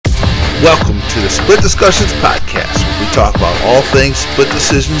Welcome to the Split Discussions Podcast, where we talk about all things split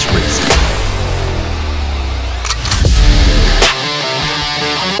decisions racing.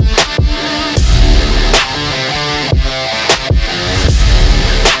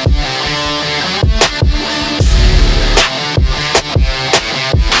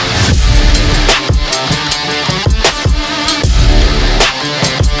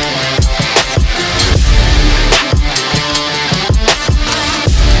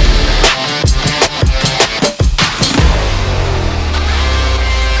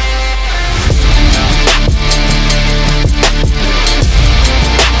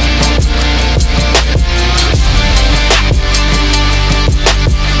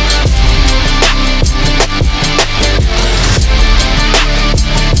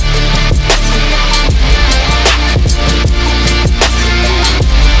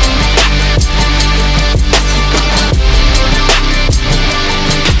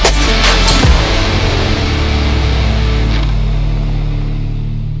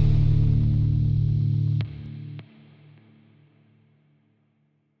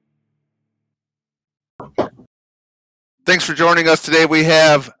 Thanks for joining us today. We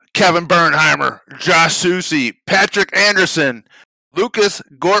have Kevin Bernheimer, Josh Susie, Patrick Anderson, Lucas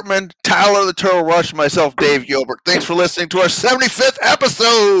Gortman, Tyler the Turtle Rush, myself, Dave Gilbert. Thanks for listening to our 75th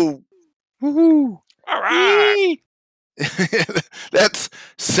episode. Woohoo! All right. That's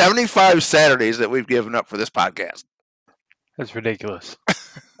 75 Saturdays that we've given up for this podcast. That's ridiculous.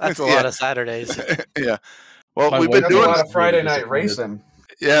 That's a lot of Saturdays. Yeah. Well, We've been doing a lot of Friday night racing.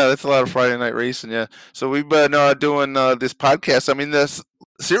 Yeah, that's a lot of Friday night racing. Yeah. So we've been doing this podcast. I mean, this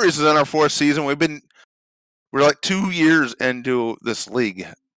series is in our fourth season. We're like 2 years into this league.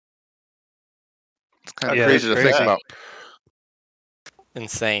 It's kind of crazy to think about.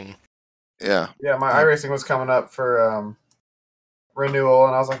 Insane. Yeah. Yeah, my iRacing was coming up for renewal,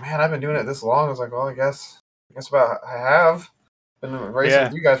 and I was like, man, I've been doing it this long. I was like, well, I guess I have been racing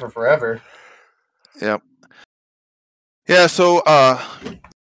with you guys for forever. Yep. Yeah. So,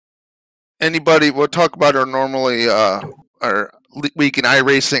 we'll talk about our week in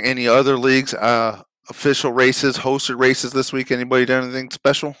iRacing. Any other leagues, official races, hosted races this week? Anybody done anything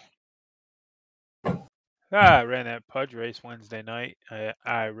special? I ran that Pudge race Wednesday night.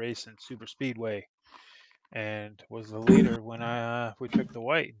 I raced in Super Speedway and was the leader when we took the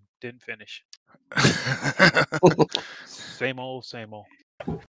white and didn't finish. Same old.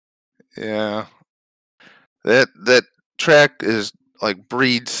 Yeah. That track is like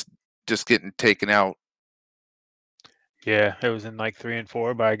breeds just getting taken out. Yeah, it was in like 3 and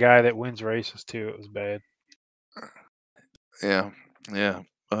 4 by a guy that wins races too. It was bad. Yeah.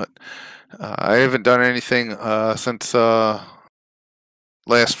 But I haven't done anything since last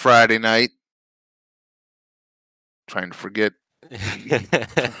Friday night. Trying to forget.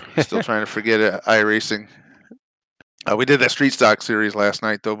 Still trying to forget iRacing. We did that Street Stock series last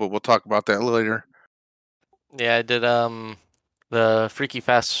night, though, but we'll talk about that later. Yeah, I did the Freaky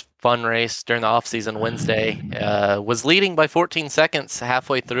Fast Fun race during the off-season Wednesday. Was leading by 14 seconds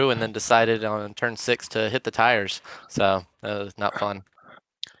halfway through and then decided on turn 6 to hit the tires. So that was not fun.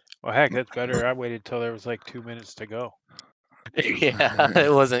 Well, heck, that's better. I waited till there was like 2 minutes to go. Yeah,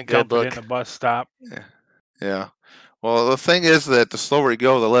 it wasn't good Dumped it look. in the bus stop. Yeah. Well, the thing is that the slower you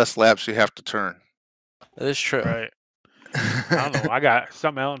go, the less laps you have to turn. That is true. Right. I don't know. I got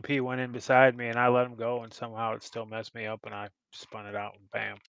some L&P went in beside me, and I let him go, and somehow it still messed me up, and I spun it out, and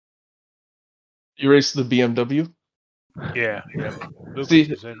bam. You raced the BMW? Yeah. Lucas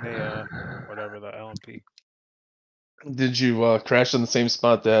was in the whatever, the L&P. Did you crash in the same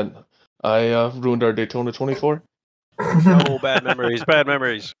spot that I ruined our Daytona 24? Oh, bad memories.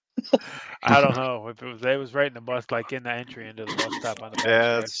 I don't know if it was right in the bus, like in the entry into the bus stop on the bus.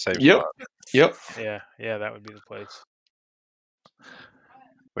 Yeah, it's the same Yep. spot. Yep. Yeah, that would be the place.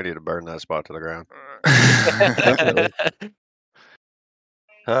 We need to burn that spot to the ground. Definitely.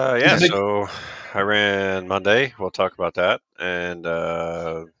 So I ran Monday. We'll talk about that. And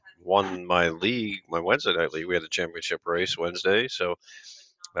won my league, my Wednesday night league. We had a championship race Wednesday. So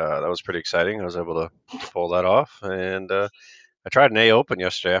that was pretty exciting. I was able to pull that off. And I tried an A Open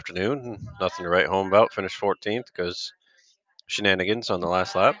yesterday afternoon. Nothing to write home about. Finished 14th because shenanigans on the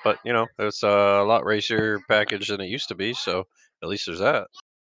last lap. But, it's a lot racier package than it used to be. So at least there's that.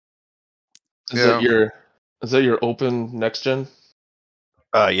 Is that your Open next gen?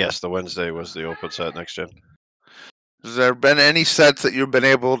 Yes, the Wednesday was the Open set next gen. Has there been any sets that you've been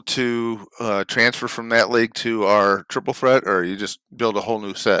able to transfer from that league to our triple threat, or you just build a whole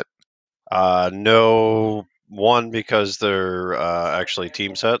new set? No, one because they're actually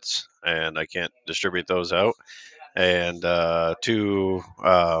team sets, and I can't distribute those out. And two,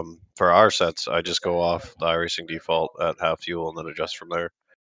 for our sets, I just go off the iRacing default at half fuel and then adjust from there.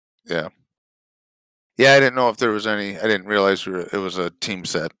 Yeah. Yeah, I didn't know if there was any. I didn't realize it was a team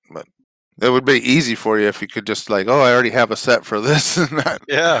set, but it would be easy for you if you could just like, oh, I already have a set for this and that.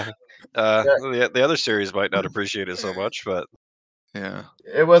 Yeah. The other series might not appreciate it so much, but Yeah.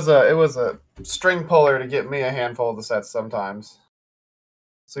 It was a string puller to get me a handful of the sets sometimes.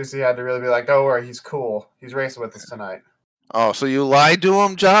 Susie had to really be like, "Don't worry, he's cool. He's racing with us tonight." Oh, so you lied to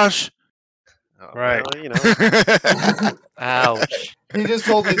him, Josh? Right. well, you know, Ouch. He just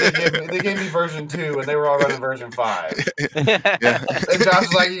told me they gave me version 2 and they were all running version 5. Yeah. And Josh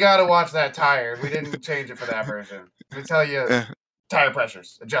was like, "You got to watch that tire. We didn't change it for that version. Let me tell you, Yeah. tire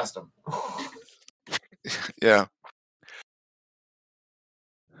pressures, adjust them." Yeah.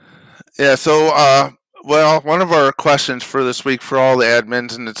 Yeah. So, well, one of our questions for this week for all the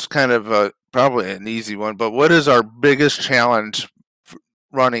admins, and it's kind of probably an easy one, but what is our biggest challenge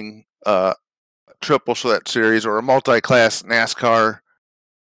running triple threat series or a multi-class NASCAR?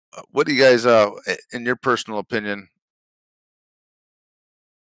 What do you guys, in your personal opinion?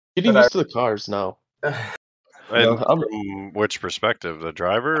 Getting But used to the cars now. and I'm- from which perspective, the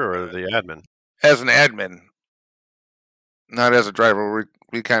driver or the admin? As an admin, not as a driver,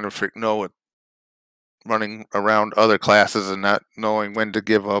 we kind of know what running around other classes and not knowing when to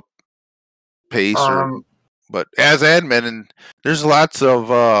give up pace but as admin, and there's lots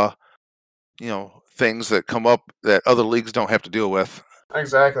of things that come up that other leagues don't have to deal with.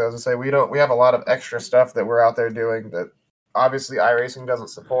 Exactly. I was gonna say we have a lot of extra stuff that we're out there doing that obviously iRacing doesn't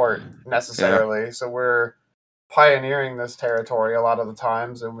support necessarily. So we're pioneering this territory a lot of the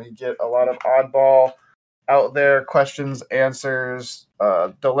times, and we get a lot of oddball out there questions, answers,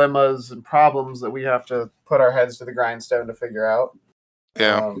 dilemmas, and problems that we have to put our heads to the grindstone to figure out.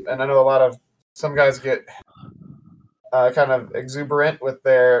 Yeah. And I know some guys get kind of exuberant with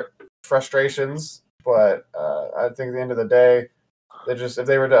their frustrations, but I think at the end of the day, if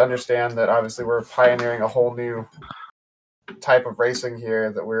they were to understand that obviously we're pioneering a whole new type of racing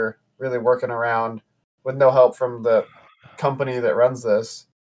here that we're really working around with no help from the company that runs this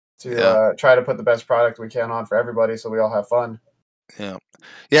to try to put the best product we can on for everybody so we all have fun.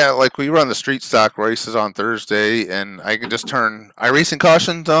 Yeah, like we run the street stock races on Thursday, and I can just turn iRacing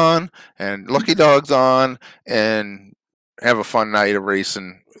cautions on and Lucky Dogs on and have a fun night of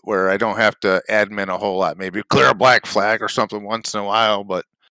racing where I don't have to admin a whole lot. Maybe clear a black flag or something once in a while, but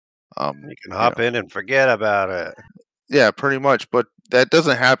You can hop in and forget about it. yeah, pretty much. But that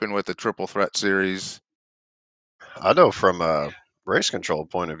doesn't happen with the Triple Threat series. I know from a race control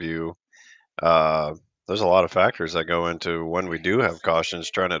point of view, there's a lot of factors that go into when we do have cautions,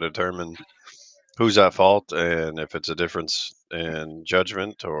 trying to determine who's at fault and if it's a difference in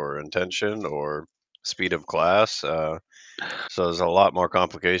judgment or intention or speed of class. So there's a lot more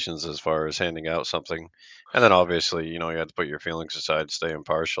complications as far as handing out something. And then obviously, you have to put your feelings aside, stay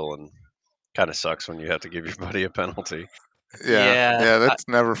impartial, and kind of sucks when you have to give your buddy a penalty. Yeah, that's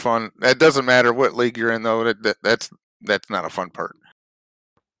never fun. That doesn't matter what league you're in, though. That's not a fun part.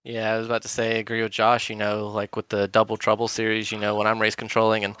 Yeah, I was about to say, I agree with Josh, like with the Double Trouble series, when I'm race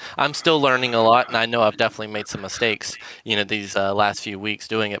controlling, and I'm still learning a lot, and I know I've definitely made some mistakes, these last few weeks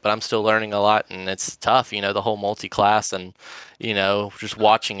doing it, but I'm still learning a lot, and it's tough, the whole multi-class and, just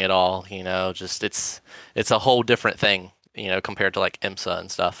watching it all, just it's a whole different thing, compared to like IMSA and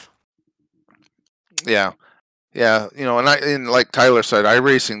stuff. Yeah. Yeah, and like Tyler said,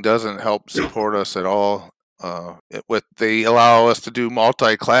 iRacing doesn't help support us at all. They allow us to do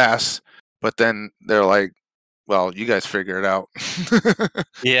multi-class, but then they're like, "Well, you guys figure it out."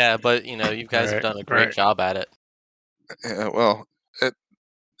 Yeah, but you guys have done a great job at it. Yeah, well,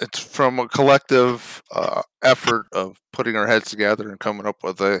 it's from a collective effort of putting our heads together and coming up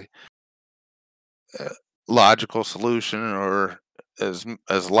with a logical solution, or as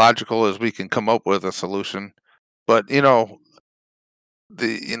logical as we can come up with a solution. But the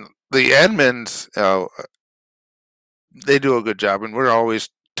admins, they do a good job, and we're always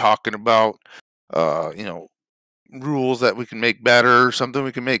talking about rules that we can make better, something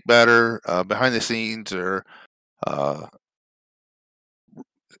we can make better behind the scenes, or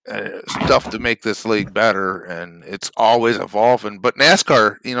stuff to make this league better. And it's always evolving. But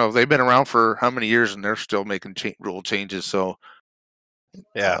NASCAR, they've been around for how many years, and they're still making rule changes. So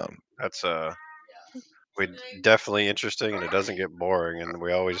yeah, that's definitely interesting, and it doesn't get boring. And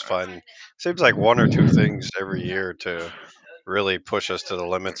we always find seems like one or two things every year to really push us to the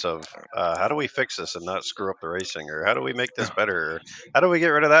limits of how do we fix this and not screw up the racing, or how do we make this better, or how do we get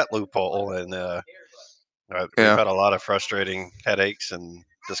rid of that loophole. And we've had a lot of frustrating headaches and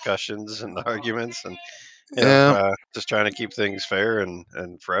discussions and arguments, and Yeah. Just trying to keep things fair and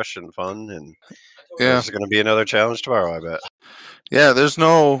fresh and fun. And Yeah. this is going to be another challenge tomorrow, I bet. Yeah,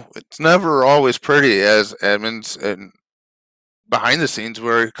 it's never always pretty as admins and behind the scenes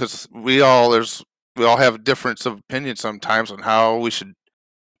because we all have a difference of opinion sometimes on how we should,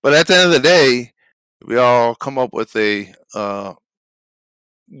 but at the end of the day, we all come up with a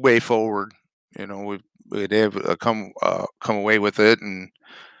way forward. We'd have come away with it and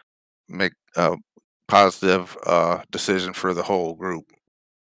make a positive decision for the whole group.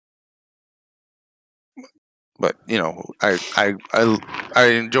 But I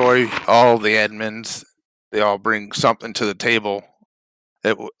enjoy all the admins. They all bring something to the table.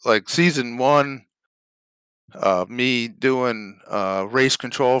 Like season 1, me doing race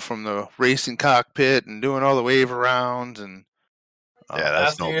control from the racing cockpit and doing all the wave arounds and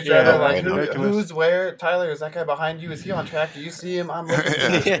that's asking no each yeah, other that's like ridiculous. who's where. Tyler, is that guy behind you? Is he on track? Do you see him? I'm looking through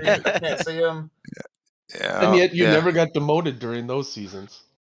the screen. I can't see him. And yet you yeah, never got demoted during those seasons.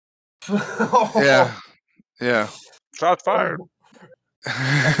 yeah. Shots fired.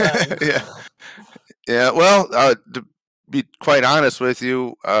 Yeah. Well, to be quite honest with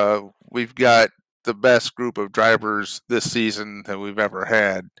you, we've got the best group of drivers this season that we've ever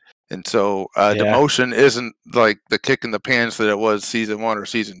had, and so demotion isn't like the kick in the pants that it was season 1 or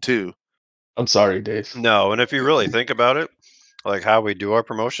season 2. I'm sorry, Dave. No, and if you really think about it, like how we do our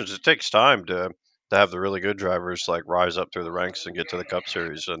promotions, it takes time to have the really good drivers like rise up through the ranks and get to the Cup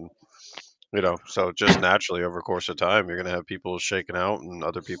Series, and so just naturally over the course of time, you're gonna have people shaking out and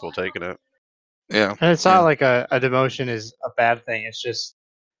other people taking it. Yeah, And it's not like a demotion is a bad thing. It's just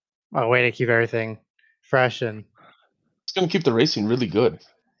a way to keep everything fresh and It's going to keep the racing really good.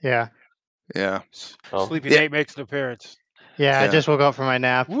 yeah. yeah. Oh. Sleepy Yeah. Nate makes an appearance. Yeah, I Yeah. just woke up from my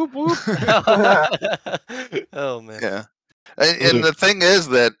nap. Whoop whoop. Oh man. Yeah, and the thing is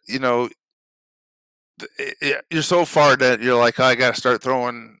that you're so far that you're like, I got to start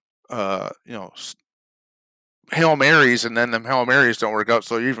throwing, Hail Marys, and then them Hail Marys don't work out,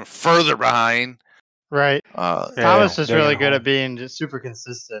 so you're even further behind. Right. Yeah. Thomas is they're really gonna good at being just super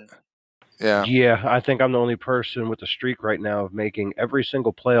consistent. Yeah, I think I'm the only person with a streak right now of making every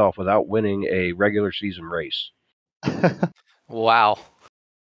single playoff without winning a regular season race. Wow.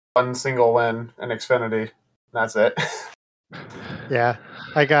 One single win in Xfinity. That's it. Yeah.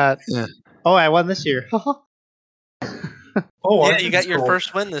 I got Yeah. Oh, I won this year. Oh, Yeah, you got your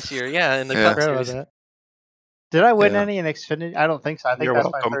first win this year. Yeah, in the Yeah. Cup Forgot about Series. that. Did I win Yeah. any in Xfinity? I don't think so. I think You're that's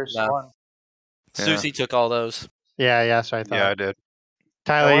welcome. my first No. one. Yeah. Susie took all those. Yeah, that's what I thought. Yeah, I did.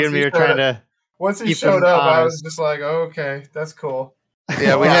 Tyler, Once you and me he were showed trying up- to Once he Keep showed them up, I was honest. just like, oh, okay, that's cool.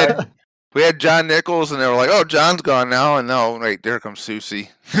 Yeah, we had John Nichols, and they were like, "Oh, John's gone now," and no, wait, there comes Susie.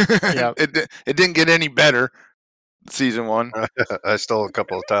 Yep. It didn't get any better. Season 1. I stole a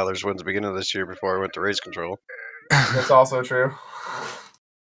couple of Tyler's wins beginning of this year before I went to race control. That's also true.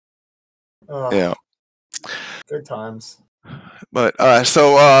 Oh, Yeah, good times. but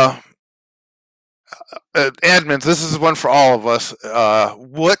admins, this is one for all of us.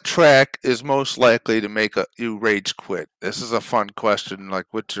 What track is most likely to make you rage quit? This is a fun question. Like,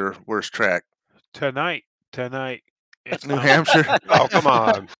 what's your worst track? Tonight. It's New not- Hampshire. Oh, come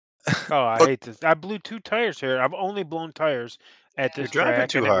on. Oh, I hate this. I blew 2 tires here. I've only blown tires at You're this driving track,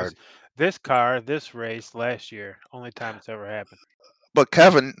 too and it was hard. this car, this race last year. Only time it's ever happened. But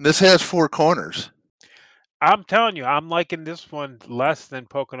Kevin, this has 4 corners. I'm telling you, I'm liking this one less than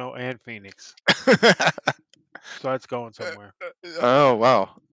Pocono and Phoenix. So it's going somewhere. Oh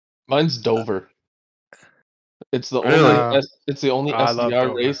wow. Mine's Dover. It's the Really? only I love SDR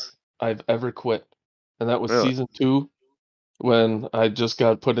Dover. race I've ever quit, and that was Really? season 2 when I just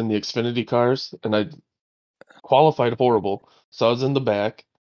got put in the Xfinity cars and I qualified horrible. So I was in the back,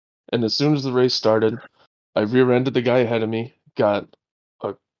 and as soon as the race started, I rear-ended the guy ahead of me, got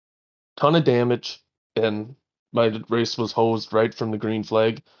a ton of damage, and my race was hosed right from the green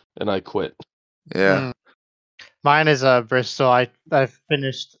flag, and I quit. Yeah. Mine is Bristol. I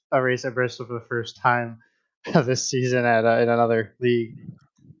finished a race at Bristol for the first time this season at in another league.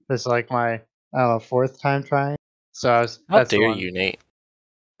 This is like my 4th time trying. So How that's the dare one. you, Nate?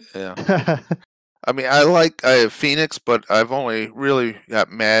 Yeah. I mean, I have Phoenix, but I've only really got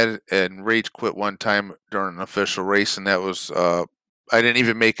mad and rage quit one time during an official race, and that was I didn't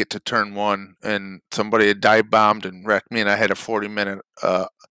even make it to turn 1, and somebody had dive bombed and wrecked me, and I had a 40-minute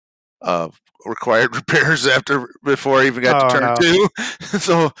required repairs before I even got to Oh, turn no. 2.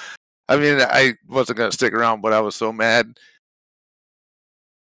 So, I mean, I wasn't gonna stick around, but I was so mad.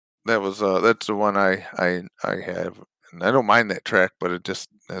 That's the one I have, and I don't mind that track, but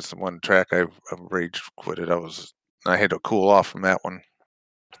that's the one track I've rage quitted. I had to cool off from that one.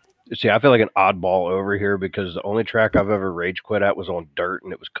 See, I feel like an oddball over here because the only track I've ever rage quit at was on dirt,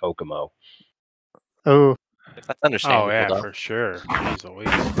 and it was Kokomo. Oh, That's understandable. Oh yeah, though. for sure. Jeez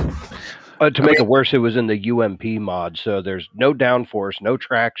Louise. To make it worse, it was in the UMP mod, so there's no downforce, no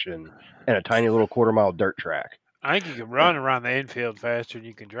traction, and a tiny little quarter-mile dirt track. I think you can run around the infield faster than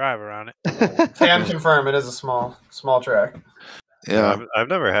you can drive around it. Can confirm it is a small track. Yeah. I've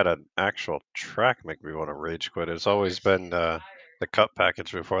never had an actual track make me want to rage quit. It's always been the cup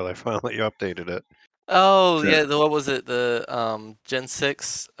package before they finally updated it. Oh Yeah. yeah, what was it? The Gen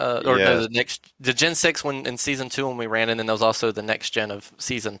 6 or Yeah. no, the Gen 6 when in season 2 when we ran it, and then there was also the next gen of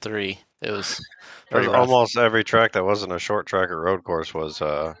season 3. It was pretty rough. Almost every track that wasn't a short track or road course was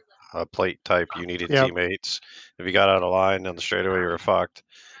a plate type. You needed Yep. teammates. If you got out of line on the straightaway, you were fucked.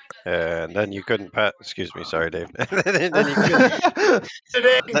 And then you couldn't excuse me, sorry, Dave. And then you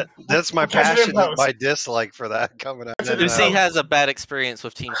couldn't, that's my Catch it in passion, post. my dislike for that coming out. Catch it in Lucy post. has a bad experience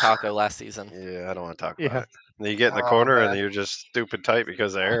with Team Taco last season. Yeah, I don't want to talk Yeah. about it. And then you get in the Oh, corner man. and you're just stupid tight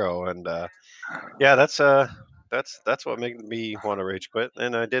because of arrow. And yeah, that's what made me want to rage quit.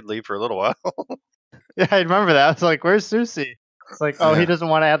 And I did leave for a little while. yeah, I remember that. I was like, "Where's Susie?" It's like, "Oh, Yeah. he doesn't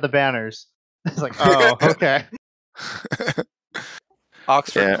want to add the banners." It's like, "Oh, okay."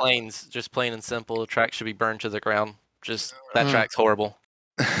 Oxford Yeah. Plains, just plain and simple. The track should be burned to the ground. Just that Mm. track's horrible.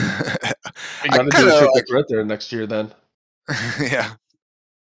 We I gotta do kinda a triple like- threat there next year then. Yeah.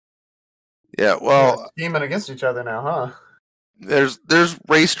 Yeah. Well, Teaming against each other now, huh? there's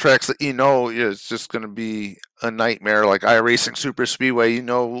racetracks that it's just going to be a nightmare. Like iRacing Super Speedway,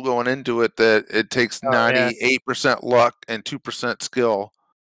 going into it that it takes Oh, yeah. 98% luck and 2% skill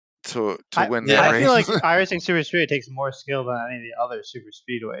to win yeah. that I race. feel like iRacing Super Speedway takes more skill than any of the other super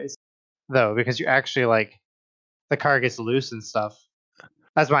speedways, though, because you actually like the car gets loose and stuff.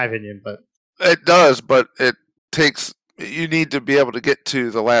 That's my opinion, but It does, but it takes. You need to be able to get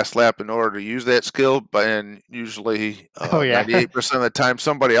to the last lap in order to use that skill. And usually, Oh, yeah. 98% of the time,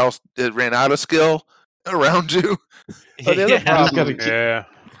 somebody else ran out of skill around you. But the other Yeah. problem, Yeah.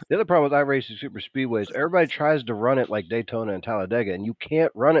 the other problem with iRacing Super Speedway is everybody tries to run it like Daytona and Talladega, and you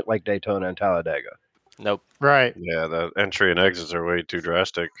can't run it like Daytona and Talladega. Nope. right. Yeah, the entry and exits are way too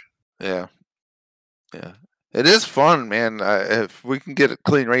drastic. Yeah, yeah. It is fun, man. If we can get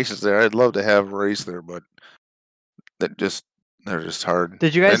clean races there, I'd love to have a race there, but they're just hard.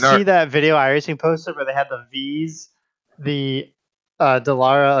 Did you guys And our- see that video iRacing posted where they had the V's, the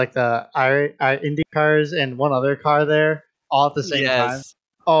Dallara, like the Indy cars, and one other car there all at the same time? Yes.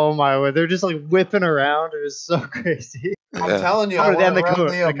 Oh my word! They're just like whipping around. It was so crazy. I'm Yeah. telling you, Oh, I and want to the run co-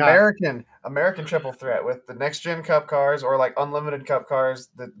 the the car. American triple threat with the next gen Cup cars or like unlimited Cup cars,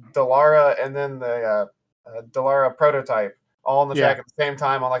 the Dallara, and then the Dallara prototype, all on the track Yeah. at the same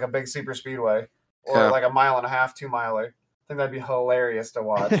time on like a big super speedway or Yeah. like a 1.5 2-miler. I think that'd be hilarious to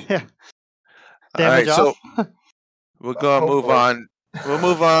watch. Yeah. All right, Damage so off. we're gonna move Hopefully. on. We'll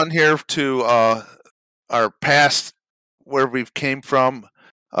move on here to our past, where we've came from.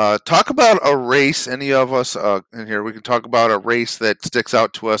 Talk about a race. Any of us in here, we can talk about a race that sticks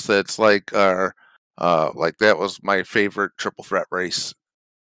out to us. That's like our like that was my favorite triple threat race.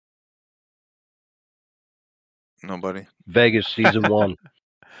 Nobody. Vegas season 1.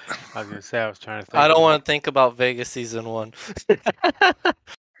 I was gonna say I was trying to think. I don't of want to think about Vegas season 1.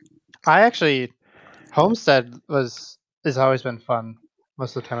 I actually, Homestead has always been fun.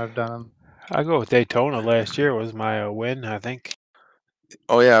 Most of the time I've done them. I go with Daytona last year was my win, I think.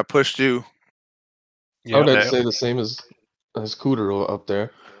 Oh yeah, I pushed you. I would Yeah. say the same as Cooter up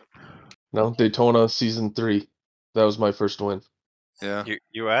there. No, Daytona season 3. That was my first win. Yeah.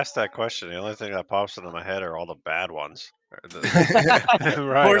 You asked that question. The only thing that pops into my head are all the bad ones. Right.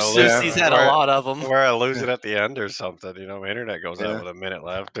 Poor I'll Susie's had a Where- lot of them. Where I lose it at the end or something. My internet goes Yeah. out with a minute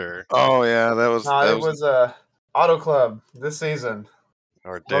left, or Oh yeah, that was. No, that it was Auto Club this season.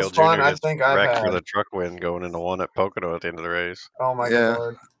 Dale Most fun Jr. I gets think I've wrecked for had. the truck win going into one at Pocono at the end of the race. Oh my Yeah. good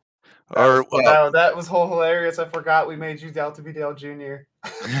lord. or That was whole hilarious. I forgot we made you Delta B Dale Jr.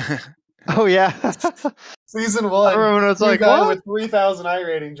 Oh yeah. Season I 1. remember when it was You like, guy what? with 3,000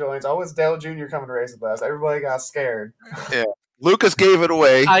 iRating joins. I was Dale Jr. coming to race with us. Everybody got scared. Lucas gave it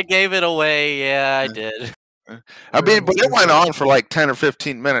away. I gave it away. Yeah, I did. I mean, but it went on for like 10 or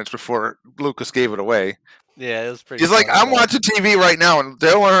 15 minutes before Lucas gave it away. Yeah, it was pretty. He's like, fun. I'm watching TV right now, and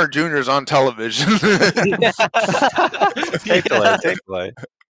Dale Earnhardt Jr. is on television. Take delay, take delay.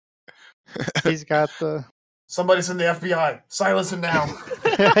 He's got the. Somebody send the FBI. Silence him now.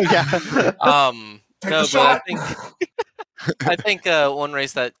 Yeah. Take No, the but shot. I think one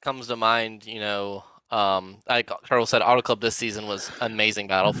race that comes to mind, Like Carl said, Auto Club this season was amazing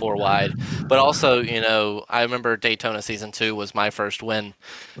battle 4 wide. But also, I remember Daytona Season 2 was my first win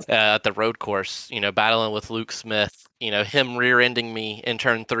at the road course, battling with Luke Smith, him rear-ending me in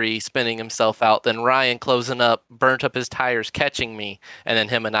turn 3, spinning himself out, then Ryan closing up, burnt up his tires, catching me, and then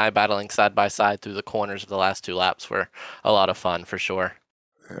him and I battling side by side through the corners of the last 2 laps were a lot of fun for sure.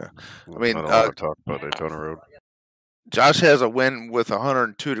 Yeah. I mean, don't want to talk about Daytona Road. Josh has a win with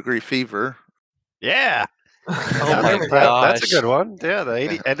 102-degree fever. Yeah. Oh my That's gosh. a good one. Yeah, the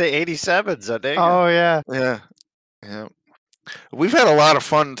 80 and the 87s. I think. Oh yeah. Yeah. We've had a lot of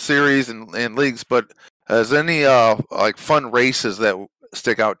fun series and leagues, but has any like fun races that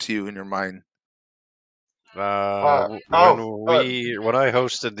stick out to you in your mind? When I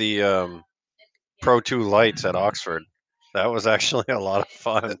hosted the Pro 2 Lights at Oxford, that was actually a lot of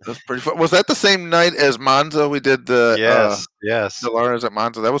fun. That was pretty fun. Was that the same night as Monza? We did the yes. Delara's at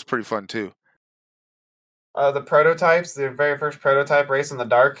Monza. That was pretty fun too. The prototypes, the very first prototype race in the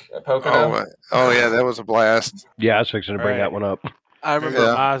dark at Pocono. Oh yeah, that was a blast. Yeah, I was fixing to bring that one up. I remember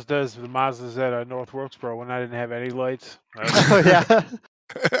Yeah. the Mazdas at North Wilkesboro when I didn't have any lights. Oh yeah.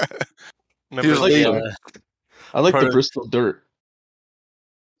 Remember was the, leading. I like the Proto- Bristol Dirt.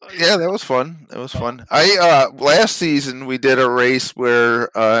 Yeah, that was fun. It was fun. I last season we did a race where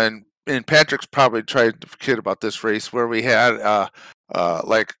and Patrick's probably tried to forget about this race where we had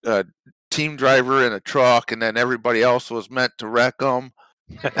like a team driver in a truck, and then everybody else was meant to wreck them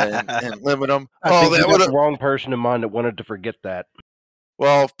and limit them. I think that you would got the wrong person in mind that wanted to forget that.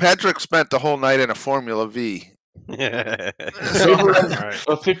 Well, Patrick spent the whole night in a Formula V. We were on Right.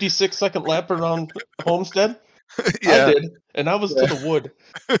 a 56-second lap around Homestead. Yeah. I did, and I was to the wood.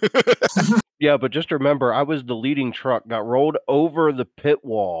 Yeah, but just remember, I was the leading truck, got rolled over the pit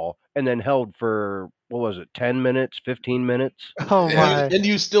wall, and then held for, 10 minutes, 15 minutes? Oh my. And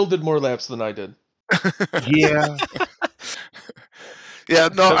you still did more laps than I did. Yeah. Yeah,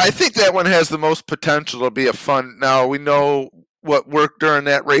 no, I think that one has the most potential to be a fun. Now we know what worked during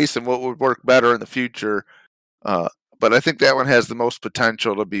that race and what would work better in the future, but I think that one has the most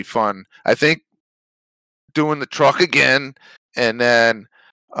potential to be fun. I think doing the truck again, and then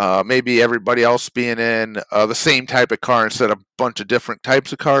maybe everybody else being in the same type of car instead of a bunch of different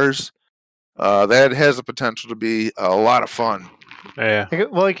types of cars, that has the potential to be a lot of fun. Yeah.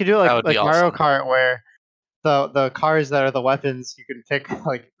 Well, you could do That like would be Mario awesome. Kart where the cars that are the weapons, you can pick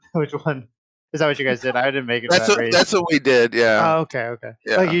like which one. Is that what you guys did? I didn't make it to that race. That's what we did. Yeah. Oh, okay.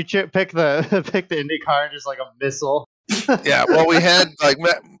 Yeah. Like you pick the Indy car and just like a missile. Yeah, well, we had like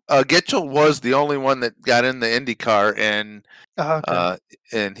Gitchell was the only one that got in the IndyCar, and Oh, okay.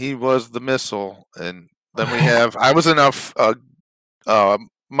 and he was the missile. And then we have I was in a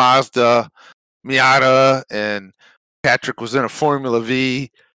Mazda Miata, and Patrick was in a Formula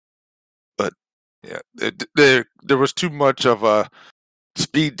V. But yeah, there was too much of a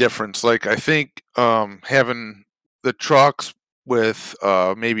speed difference. Like I think having the trucks with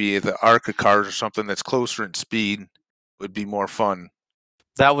maybe the ARCA cars or something that's closer in speed would be more fun.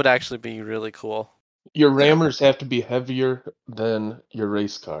 That would actually be really cool. Your rammers have to be heavier than your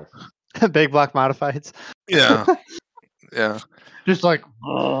race car. Big block modifieds. Yeah. Yeah. Just like.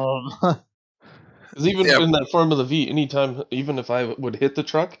 Because even Yeah. in that Formula V, anytime, even if I would hit the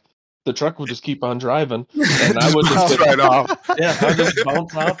truck would just keep on driving, and I would just Bounce get, right off. yeah, I just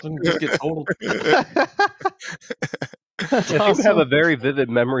bounce off and just get totaled. That's If you awesome. have a very vivid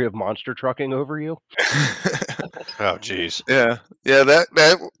memory of monster trucking over you, Oh, jeez. Yeah.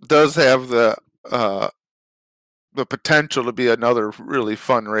 That does have the potential to be another really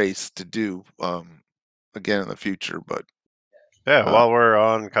fun race to do again in the future. But Yeah, while we're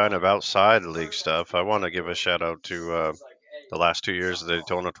on kind of outside the league stuff, I want to give a shout out to the last 2 years of the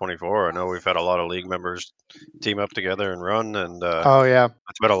Daytona 24. I know we've had a lot of league members team up together and run, and Oh yeah.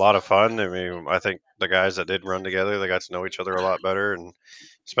 it's been a lot of fun. I mean, I think the guys that did run together, they got to know each other a lot better and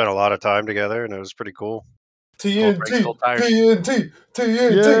spent a lot of time together, and it was pretty cool. TNT, Cold tires. TNT,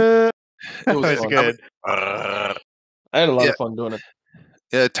 TNT. Yeah. It was That's fun. good. Uh, I had a lot Yeah. of fun doing it.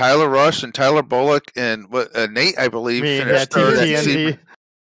 yeah, Tyler Rush and Tyler Bullock and Nate, I believe, Me, yeah, finished third at TNT.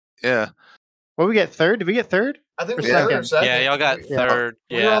 Yeah. What we get third? Did we get third? I think we Yeah. were second. Yeah, y'all got We- third.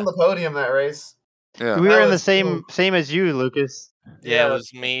 We were Yeah. on the podium that race. Yeah. We That were in the was same as you, Lucas. Yeah, it Yeah.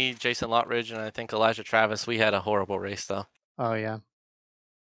 was me, Jason Lottridge, and I think Elijah Travis. We had a horrible race though. Oh yeah.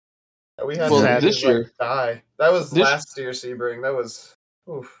 We had Well, to this just, like, year- die. That was this- last year Sebring. That was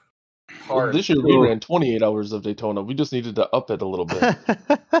oof, Well, hard. this year we ran 28 hours of Daytona. We just needed to up it a little bit.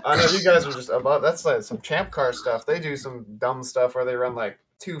 I know you guys were just above. That's like some champ car stuff. They do some dumb stuff where they run like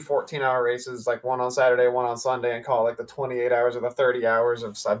two 14-hour races, like one on Saturday, one on Sunday, and call it like the 28 hours or the 30 hours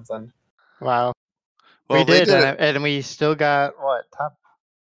of something. Wow. we they did, did and we still got what top?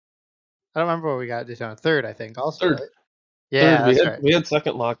 I don't remember what we got. Just on third, I think. Also, Third. right? Yeah, Third, we that's had right. we had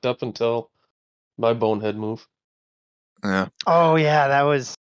second locked up until my bonehead move. Yeah. Oh yeah, that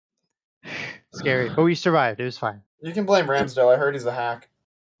was scary, but we survived. It was fine. You can blame Ramsdale. I heard he's a hack.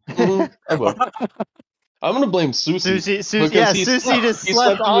 I will. I'm gonna blame Susie. Susie, because yeah, he Susie slept. just He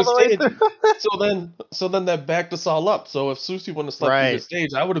slept slept all through the way the through. stage. So then that backed us all up. So if Susie wouldn't have slept through the Right.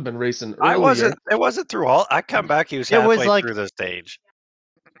 stage, I would have been racing earlier. I wasn't. It wasn't through all. I come back. He was It was halfway like- through the stage.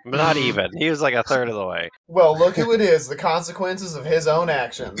 Not even. He was like a third of the way. Well, look who it is. The consequences of his own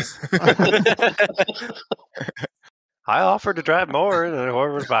actions. I offered to drive more, and then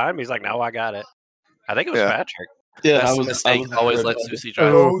whoever was behind me, he's like, "No, I got it." I think it was Yeah. Patrick. Yeah, That's I the was. mistake. I was Always good let at it. Susie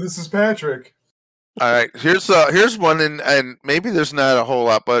drive. Oh. This is Patrick. All right, here's one, and maybe there's not a whole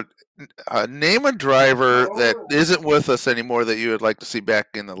lot, but name a driver that isn't with us anymore that you would like to see back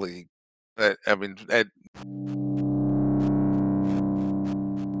in the league.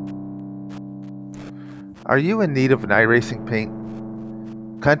 Are you in need of an iRacing paint?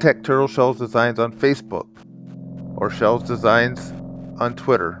 Contact Turtle Shells Designs on Facebook or Shells Designs on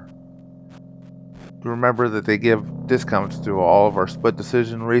Twitter. Remember that they give discounts to all of our Split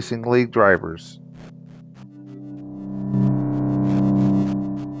Decision Racing League drivers.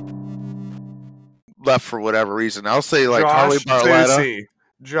 Left for whatever reason. I'll say like Harley Barletta.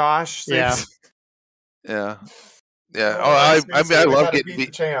 Josh. Yeah. Yeah. Yeah. Oh, I love getting beat beat.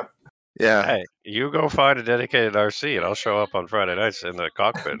 the champ. Yeah. Hey, you go find a dedicated RC, and I'll show up on Friday nights in the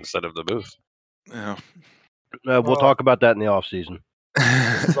cockpit instead of the booth. Yeah. We'll talk about that in the off season.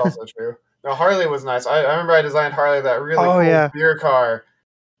 This is also true. No, Harley was nice. I remember I designed Harley that really Oh, cool yeah. beer car.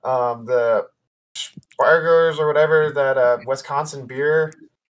 The Spargers or whatever, that Wisconsin beer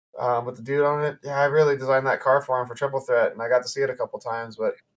with the dude on it. Yeah, I really designed that car for him for Triple Threat, and I got to see it a couple times,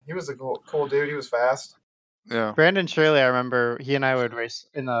 but he was a cool dude. He was fast. Yeah. Brandon Shirley, I remember he and I would race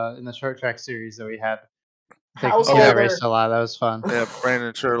in the short track series that we had. I think House he and I Holder. raced a lot. That was fun. Yeah.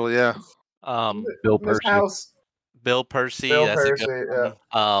 Brandon Shirley. Yeah. Bill Miss Percy. House. Bill Percy. Bill That's Percy, a good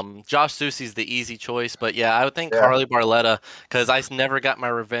yeah. one. Josh Susie's the easy choice, but yeah, I would think Yeah. Harley Barletta because I never got my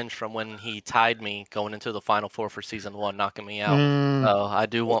revenge from when he tied me going into the Final Four for season 1, knocking me out. Mm. So I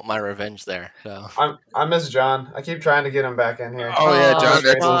do want my revenge there. So. I miss John. I keep trying to get him back in here. Oh, yeah, John Nichols.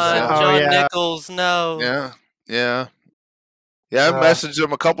 Nichols. John, Yeah. John yeah. Nichols, no. Yeah. Yeah. Yeah, I've Uh, messaged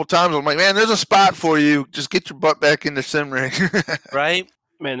him a couple times. I'm like, man, there's a spot for you. Just get your butt back in the sim ring. Right?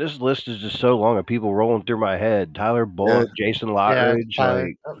 Man, this list is just so long of people rolling through my head. Tyler Bullock, Jason Lottridge. Tyler.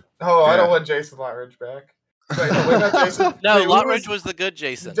 Like, Oh, I Yeah. don't want Jason Lottridge back. Wait, no, not Jason. No, Wait, who Lottridge was the good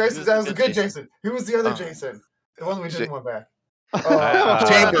Jason. He Jason. That was the good Jason. Jason. Who was the other Oh. Jason? The one we Ja- didn't want back. We're not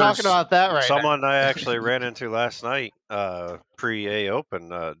Chambers. talking about that right now. Someone I actually ran into last night, pre-A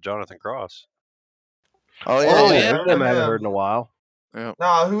Open, Jonathan Cross. Oh, yeah. Oh, yeah. yeah. his name I haven't heard in a while. No,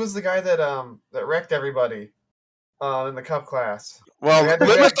 who was the guy that wrecked everybody in the Cup class? Well, We had to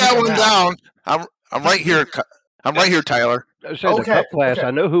limit kick that him one out. down. I'm right here. I'm right here, Tyler. I said the Okay, Cup class. okay.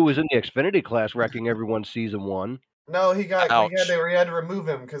 I know who was in the Xfinity class wrecking everyone season 1. No, he got. Ouch. We had to remove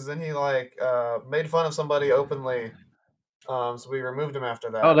him because then he made fun of somebody openly. So we removed him after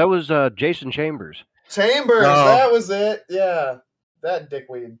that. Oh, that was Jason Chambers. Chambers. No. That was it. Yeah, that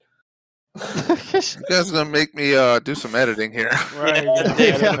dickweed. You guys are gonna make me do some editing here. Right. Yeah,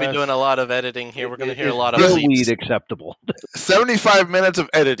 Dave's going to Yeah. be doing a lot of editing here. We're going to hear a lot of Bill bleeps. Weed acceptable. 75 minutes of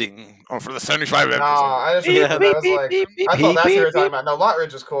editing for the 75 No, episodes. I just Yeah. remember that was like. I thought Beep, that's what you were beep, talking about. No,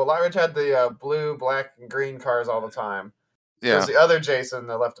 Lottridge is cool. Lottridge had the blue, black, and green cars all the time. It Yeah. was the other Jason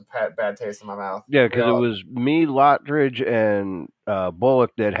that left a bad taste in my mouth. Yeah, because Yeah. it was me, Lottridge, and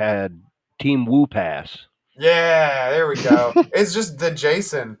Bullock that had Team Woo Pass. Yeah, there we go. It's just the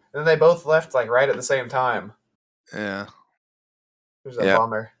Jason. And they both left like right at the same time. Yeah. It was a Yeah.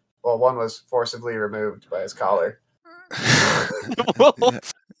 bummer. Well, one was forcibly removed by his collar.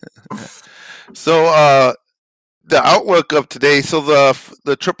 So the outlook of today, so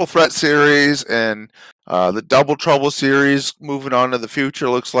the Triple Threat series and the Double Trouble series moving on to the future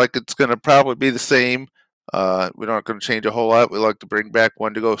looks like it's going to probably be the same. We're not going to change a whole lot. We like to bring back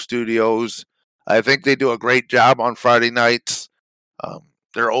One to Go Studios. I think they do a great job on Friday nights.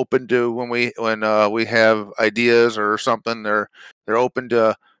 They're open to when we have ideas or something. They're open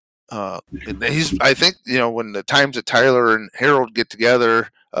to. I think when the times that Tyler and Harold get together,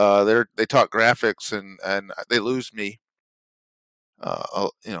 they talk graphics and they lose me.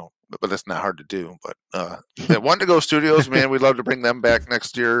 But that's not hard to do. But yeah, One to Go Studios, man, we'd love to bring them back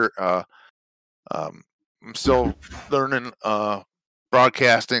next year. I'm still learning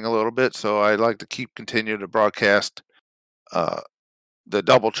broadcasting a little bit, so I'd like to continue to broadcast the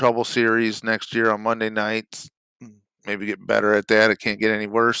Double Trouble series next year on Monday nights. Maybe get better at that. It can't get any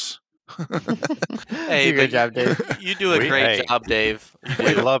worse. Hey, You good job, Dave. You do a great job, Dave.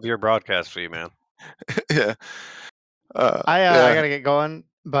 We love your broadcast fee, man. Yeah. I yeah. gotta get going,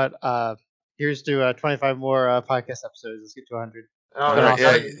 but here's to 25 more podcast episodes. Let's get to 100. Oh, All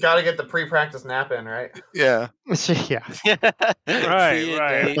yeah, right, yeah. gotta get the pre-practice nap in, right? Yeah. yeah. See Right, you,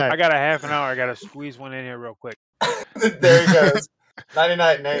 right. Nate. I got a half an hour. I got to squeeze one in here real quick. There he goes. Nighty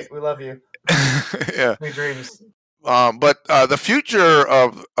night, Nate. We love you. Yeah. Sweet dreams. But the future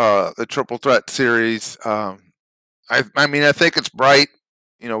of the Triple Threat series, I mean, I think it's bright.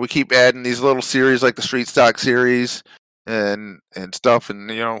 You know, we keep adding these little series like the Street Stock series and stuff, and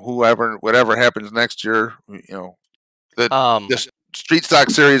you know, whatever happens next year, you know, the Street Stock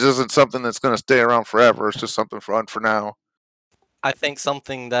series isn't something that's going to stay around forever. It's just something fun for now. I think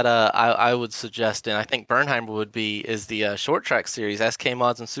something that I would suggest, and I think Bernheimer would be, is the short track series, SK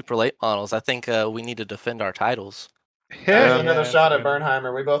mods and super late models. I think we need to defend our titles. There's another that's shot a at good one.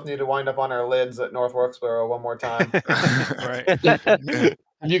 Bernheimer. We both need to wind up on our lids at North Wilkesboro one more time. Right.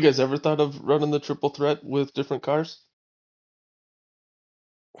 Have you guys ever thought of running the Triple Threat with different cars?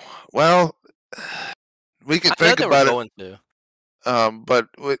 Well, we can I know think they were about going to. it, but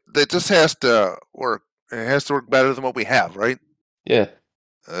it just has to work. It has to work better than what we have, right? Yeah.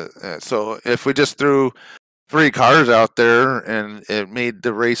 So if we just threw 3 cars out there and it made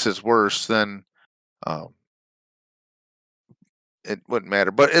the races worse, then it wouldn't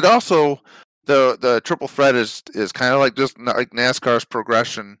matter. But it also the Triple Threat is kind of like just like NASCAR's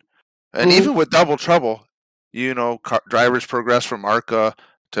progression, and even with Double Trouble, you know, drivers progress from ARCA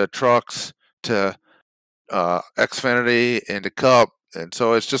to trucks to Xfinity and to Cup, and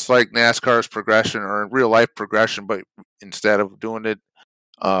so it's just like NASCAR's progression or real life progression, but instead of doing it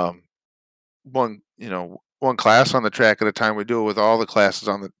one class on the track at a time, we do it with all the classes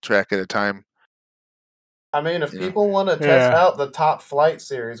on the track at a time. I mean, if Yeah. people want to test out the Top Flight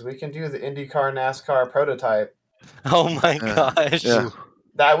series, we can do the IndyCar NASCAR prototype. Oh my gosh. Yeah.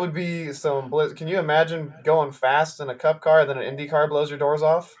 That would be some bliss. Can you imagine going fast in a Cup car, then an Indy car blows your doors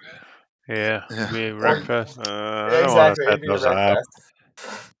off? Yeah. Yeah. Be a wreck fest. I don't want Exactly. to It'd set be a those wreck up.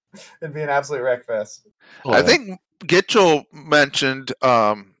 fest. It'd be an absolute wreck fest. Oh, I yeah. think Gitchell mentioned,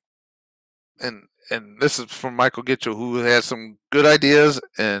 and this is from Michael Gitchell, who has some good ideas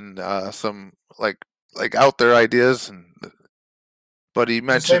and some like out there ideas, but he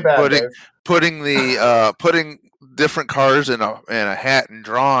mentioned putting different cars in a hat and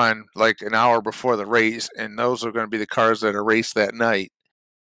drawn like an hour before the race, and those are going to be the cars that are raced that night.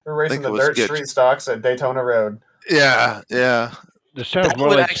 We're racing think the it was dirt Gitch. street stocks at Daytona Road. Yeah. This sounds That more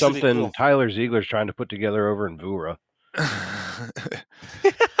would like actually be something cool. Tyler Ziegler's trying to put together over in Vura.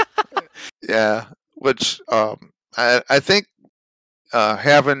 Yeah, which I think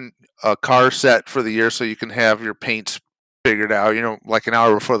having a car set for the year so you can have your paints figured out, you know, like an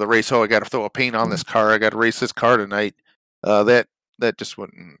hour before the race. Oh, I got to throw a paint on this car. I got to race this car tonight. That just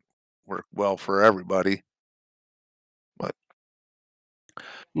wouldn't work well for everybody. But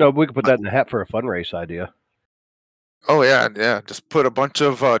No, we could put that in the hat for a fun race idea. oh yeah, just put a bunch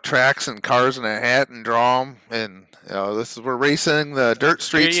of tracks and cars in a hat and draw them, and you know, we're racing the dirt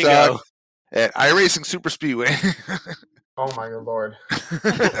street you stock go. at iRacing Super Speedway. Oh my good lord! Oh,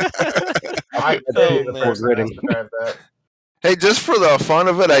 I'd be the man. person that has to drive that. Hey, just for the fun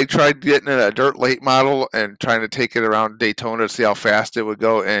of it, I tried getting in a dirt late model and trying to take it around Daytona to see how fast it would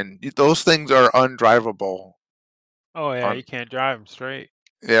go, and those things are undrivable. Oh yeah, you can't drive them straight.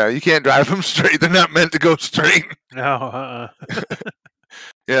 Yeah, you can't drive them straight. They're not meant to go straight. No.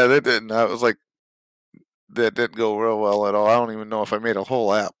 Yeah, they didn't. I was like, that didn't go real well at all. I don't even know if I made a whole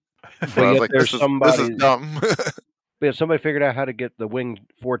lap. But I was yet like, there's this is somebody. dumb. Yeah, somebody figured out how to get the Wing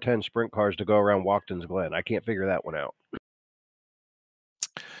 410 sprint cars to go around Watkins Glen. I can't figure that one out.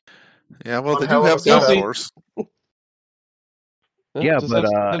 Yeah, well, One they hell do of have a setup. downforce. Yeah, just but,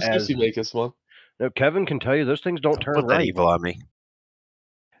 have as- Sissy make us one. No, Kevin can tell you those things don't turn Put that right. evil on me.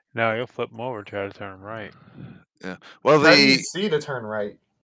 No, you'll flip them over, try to turn them right. Well, How do you the see to turn right?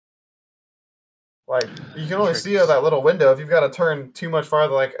 Like, you can only see out that little window. If you've got to turn too much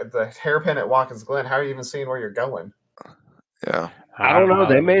farther, like the hairpin at Watkins Glen, how are you even seeing where you're going? yeah, I don't know. how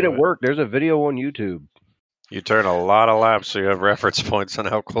They to made do it work. There's a video on YouTube. You turn a lot of laps, so you have reference points on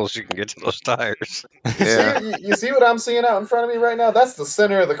how close you can get to those tires. yeah. You see what I'm seeing out in front of me right now? That's the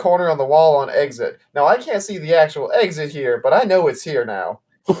center of the corner on the wall on exit. Now, I can't see the actual exit here, but I know it's here now.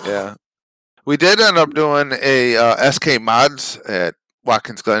 Yeah, we did end up doing a SK mods at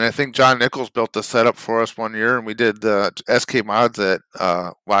Watkins Glen. I think John Nichols built the setup for us one year, and we did the SK mods at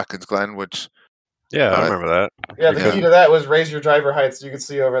Watkins Glen, which Yeah, I remember that. Yeah, the Yeah. key to that was raise your driver height so you could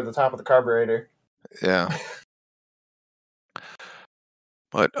see over the top of the carburetor. Yeah.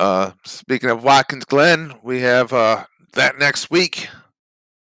 But speaking of Watkins Glen, we have that next week.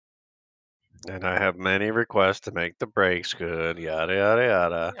 And I have many requests to make the brakes good. Yada yada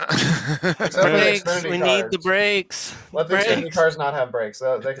yada. Except for the Brakes. Xfinity We cars. need the brakes. Let the Xfinity Brakes. cars not have brakes.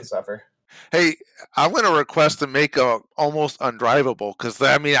 They can suffer. Hey, I'm going to request to make almost undrivable because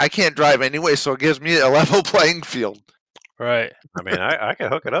I mean I can't drive anyway, so it gives me a level playing field. Right. I mean, I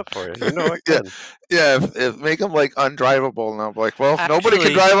can hook it up for you. You know I Yeah. can. Yeah, if make them like undrivable, and I'm like, well, if nobody can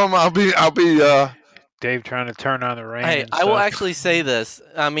Actually- drive them, I'll be. Dave trying to turn on the rain. Hey, and I will stuff. actually say this.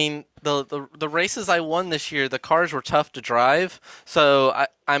 I mean, the races I won this year, the cars were tough to drive. So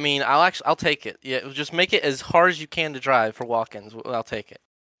I mean, I'll take it. Yeah, just make it as hard as you can to drive for walk-ins. I'll take it.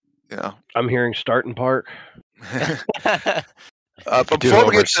 Yeah. I'm hearing start and park. But Do before we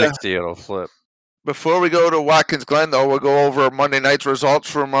over get to, 60, it'll flip. before we go to Watkins Glen, though, we'll go over Monday night's results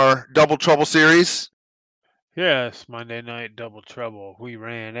from our Double Trouble series. Yes, Monday night double trouble. We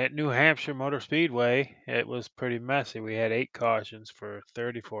ran at New Hampshire Motor Speedway. It was pretty messy. We had 8 cautions for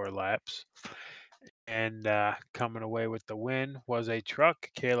 34 laps. And coming away with the win was a truck,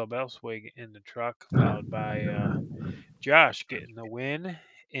 Caleb Elswig in the truck, followed by Josh getting the win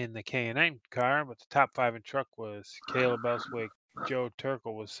in the K&N car. But the top 5 in truck was Caleb Elswig, Joe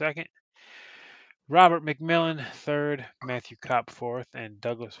Turkel was second, Robert McMillan third, Matthew Kopp fourth, and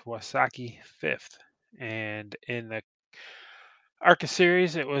Douglas Wasaki fifth. And in the ARCA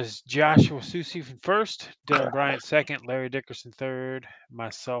series, it was Joshua Susi first, Dylan Bryant second, Larry Dickerson third,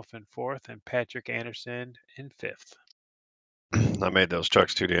 myself in fourth, and Patrick Anderson in fifth. I made those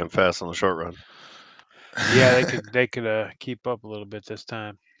trucks too damn fast on the short run. Yeah, they could keep up a little bit this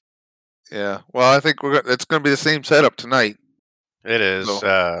time. Yeah. Well, I think it's going to be the same setup tonight. It is.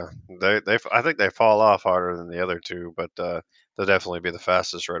 So- I think they fall off harder than the other two, but they'll definitely be the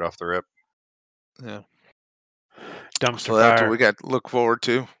fastest right off the rip. Yeah. Dumpster So that's fire. what we got to look forward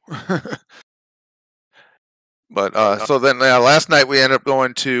to. But so then last night we ended up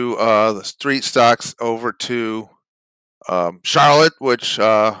going to the street stocks over to Charlotte, which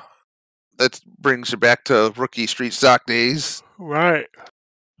that brings you back to rookie street stock days. Right.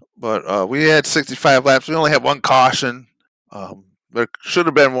 But we had 65 laps. We only had one caution. There should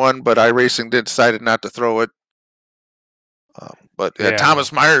have been one, but iRacing decided not to throw it. But Yeah.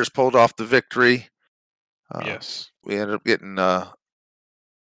 Thomas Myers pulled off the victory. Yes. We ended up getting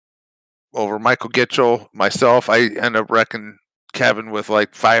over Michael Gitchell, myself. I ended up wrecking Kevin with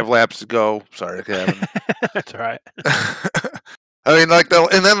like 5 laps to go. Sorry, Kevin. That's right. I mean,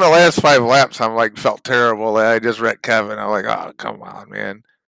 and then the last 5 laps, I'm like, felt terrible. I just wrecked Kevin. I'm like, oh, come on, man.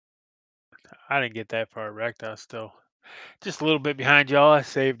 I didn't get that far wrecked. I was still just a little bit behind y'all. I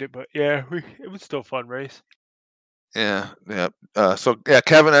saved it, but yeah, it was still a fun race. Yeah. So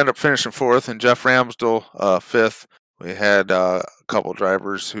Kevin ended up finishing 4th, and Jeff Ramsdell 5th. We had a couple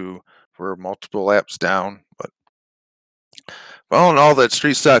drivers who were multiple laps down, but all in all, that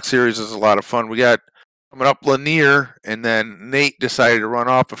street stock series is a lot of fun. We got coming up Lanier, and then Nate decided to run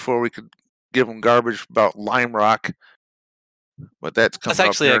off before we could give him garbage about Lime Rock. But that's coming That's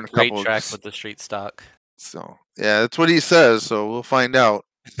actually up here a in great couple track of, with the street stock. So yeah, that's what he says. So we'll find out.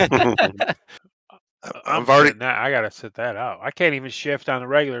 I'm I've already. sitting that. I gotta sit that out. I can't even shift on the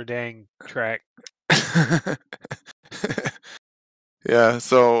regular dang track. Yeah.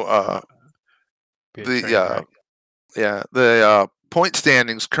 So Be a the train wreck. the point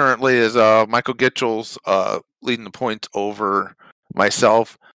standings currently is Michael Gitchell's leading the points over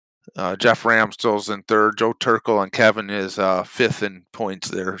myself. Jeff Ramsdell's in 3rd. Joe Turkel and Kevin is 5th in points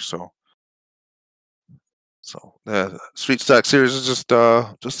there. So the Street Stock Series is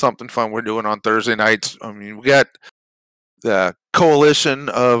just something fun we're doing on Thursday nights. I mean, we got the coalition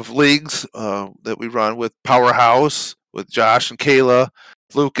of leagues that we run with Powerhouse, with Josh and Kayla,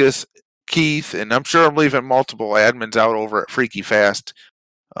 Lucas, Keith, and I'm sure I'm leaving multiple admins out over at Freaky Fast.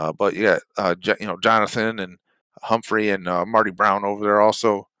 But you got Jonathan and Humphrey and Marty Brown over there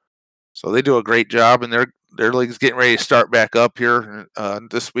also. So they do a great job, and their league's getting ready to start back up here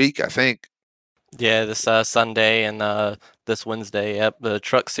this week, I think. Yeah, this Sunday and this Wednesday. Yep, the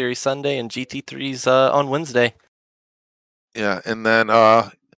Truck Series Sunday and GT3's on Wednesday. Yeah, and then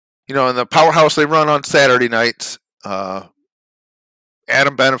in the Powerhouse they run on Saturday nights.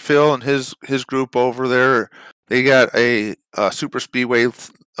 Adam Benefiel and his group over there, they got a Super Speedway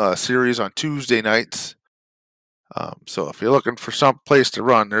series on Tuesday nights. So if you're looking for some place to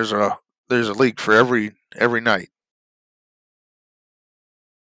run, there's a league for every night.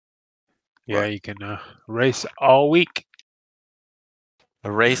 Yeah, you can race all week.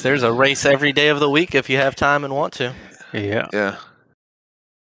 A race. There's a race every day of the week if you have time and want to. Yeah. Yeah.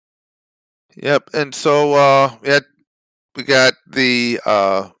 Yep. And so we got the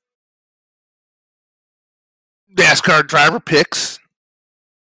NASCAR driver picks.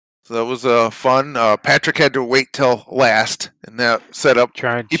 So that was fun. Patrick had to wait till last in that setup.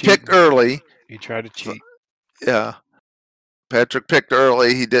 He picked early. He tried to cheat. Yeah. Patrick picked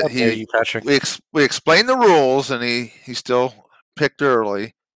early. He did. How dare you, Patrick. We explained the rules, and he still picked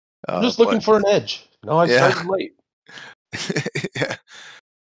early. I'm just looking for an edge. No, I started late. Yeah.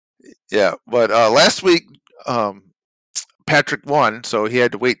 Yeah, but last week Patrick won, so he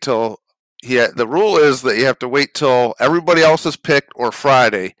had to wait till the rule is that you have to wait till everybody else is picked or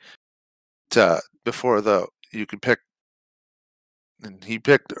Friday before you can pick. And he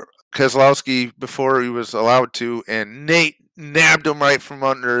picked Keselowski before he was allowed to, and Nate nabbed him right from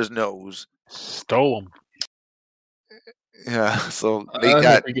under his nose. Stole him. Yeah, so Nate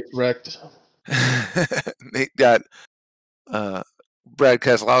got wrecked. Nate got Brad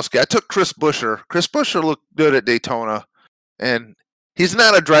Keselowski. I took Chris Buescher. Chris Buescher looked good at Daytona, and he's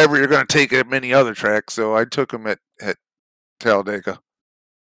not a driver you're going to take at many other tracks, so I took him at Talladega.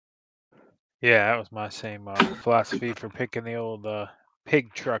 Yeah, that was my same philosophy for picking the old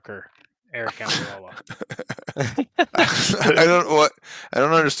pig trucker, Eric Almirola. I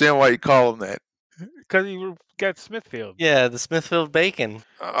don't understand why you call him that. Because he got Smithfield. Yeah, the Smithfield bacon.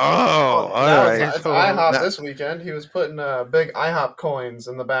 Oh, all right. It's IHOP this weekend. He was putting big IHOP coins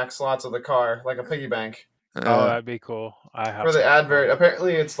in the back slots of the car, like a piggy bank. Oh, that'd be cool. IHOP For the advert,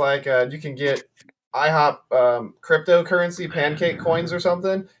 apparently it's like you can get IHOP cryptocurrency pancake coins or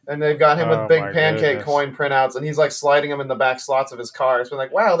something, and they've got him with big pancake coin printouts, and he's like sliding them in the back slots of his car. It's been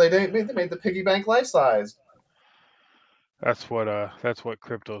like, wow, they made the piggy bank life size. That's what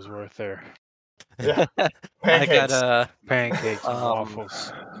crypto's worth there. Yeah, pancakes. I got pancakes and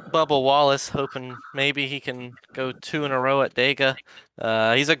waffles. Bubba Wallace hoping maybe he can go 2 in a row at Dega.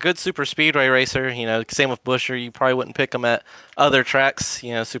 He's a good super speedway racer. Same with Buescher. You probably wouldn't pick him at other tracks.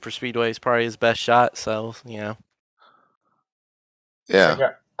 Super speedway is probably his best shot. So Yeah.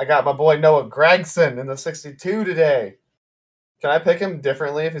 I got my boy Noah Gragson in the 62 today. Can I pick him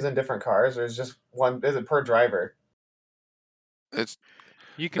differently if he's in different cars, or is just one? Is it per driver?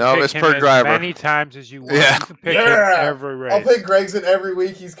 You can pick him as many times as you want. Yeah. You can pick him every race. I'll pick Gregson every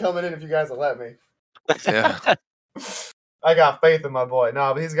week. He's coming in if you guys will let me. Yeah. I got faith in my boy.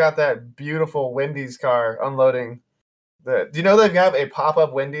 No, but he's got that beautiful Wendy's car unloading. Do you know they've got a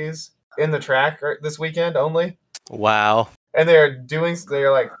pop-up Wendy's in the track this weekend only? Wow. And they're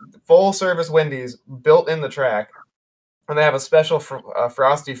like full-service Wendy's built in the track. And they have a special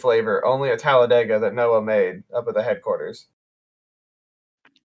frosty flavor only at Talladega that Noah made up at the headquarters.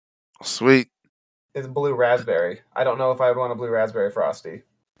 Sweet. It's blue raspberry. I don't know if I would want a blue raspberry frosty.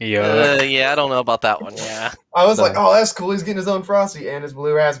 Yeah. I don't know about that one. Yeah. I was like, oh, that's cool. He's getting his own frosty and his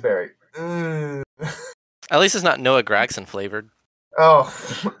blue raspberry. At least it's not Noah Gragson flavored. Oh.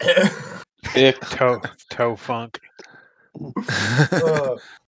 Toe funk.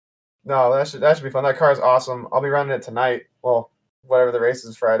 No, that should be fun. That car is awesome. I'll be running it tonight. Well, whatever the race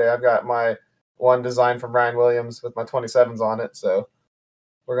is Friday. I've got my one designed from Ryan Williams with my 27s on it, so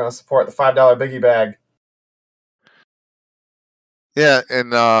we're going to support the $5 biggie bag. Yeah, and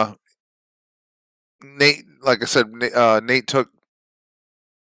Nate, like I said, Nate took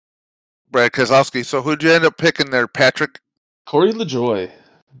Brad Keselowski. So who'd you end up picking there, Patrick? Corey LaJoy.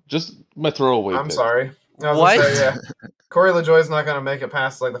 Just my throwaway I'm pick. sorry. What? Corey LaJoy's not going to make it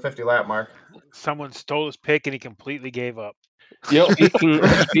past like the 50 lap mark. Someone stole his pick and he completely gave up. Yep.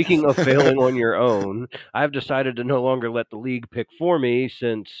 Speaking of failing on your own, I've decided to no longer let the league pick for me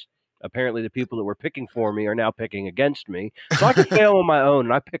since apparently the people that were picking for me are now picking against me. So I can fail on my own,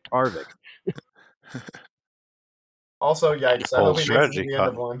 and I picked Harvick. Also, yikes. I hope he makes it to the end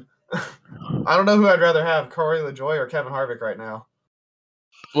of one. I don't know who I'd rather have, Corey LaJoy or Kevin Harvick right now.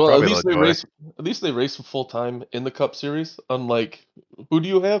 Well, Probably at least they race full time in the Cup Series. Unlike, who do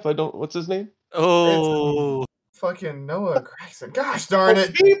you have? What's his name? Oh, fucking Noah Gragson. Gosh darn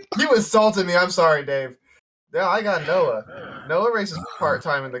it! You insulted me. I'm sorry, Dave. Yeah, I got Noah. Noah races part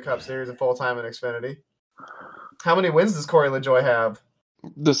time in the Cup Series and full time in Xfinity. How many wins does Corey LaJoy have?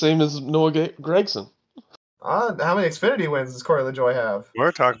 The same as Noah Gragson. How many Xfinity wins does Corey LaJoy have?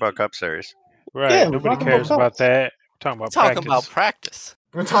 We're talking about Cup Series. Right. Yeah, nobody cares about that. We're talking about practice.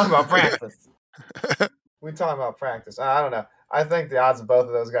 We're talking about practice. We're talking about practice. I don't know. I think the odds of both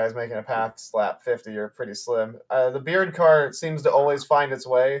of those guys making it past lap 50 are pretty slim. The Beard car seems to always find its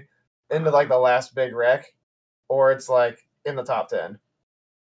way into like the last big wreck, or it's like in the top 10.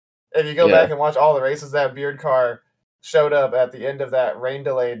 If you go back and watch all the races, that Beard car showed up at the end of that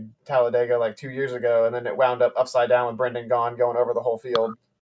rain-delayed Talladega like 2 years ago, and then it wound up upside down with Brendan gone, going over the whole field.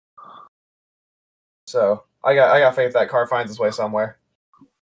 So I got faith that car finds its way somewhere.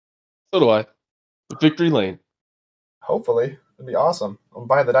 So do I. Victory lane. Hopefully, it'd be awesome. I'm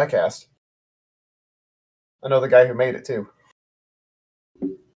buying the diecast. I know the guy who made it too.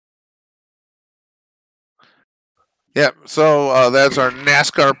 Yeah, so that's our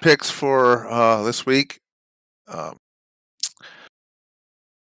NASCAR picks for this week. That's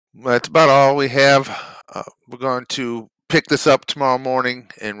about all we have. We're going to pick this up tomorrow morning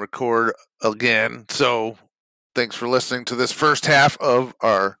and record again. So thanks for listening to this first half of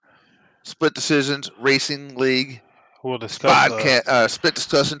our Split Decisions Racing League We'll discuss Split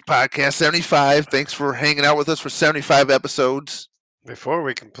Discussion Podcast 75. Thanks for hanging out with us for 75 episodes. Before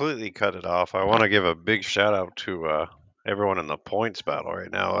we completely cut it off, I want to give a big shout out to everyone in the points battle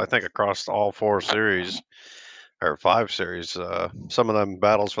right now. I think across all 4 series, or 5 series, some of them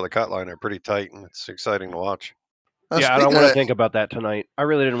battles for the cut line are pretty tight, and it's exciting to watch. Yeah, I don't want to think about that tonight. I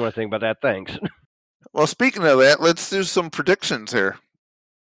really didn't want to think about that. Thanks. Well, speaking of that, let's do some predictions here.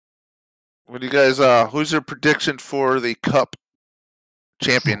 What do you guys? Who's your prediction for the Cup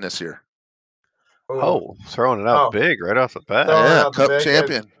champion this year? Oh, throwing it out big right off the bat. Yeah, Cup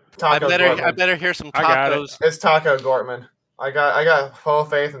champion. I better hear some I got it. tacos. It's Taco Gortman. I got full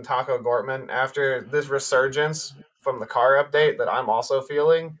faith in Taco Gortman after this resurgence from the car update that I'm also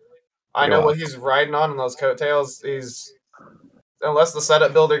feeling. I know what he's riding on in those coattails. He's unless the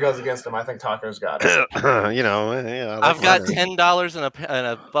setup builder goes against him, I think Taco's got it. Yeah. I've got $10 and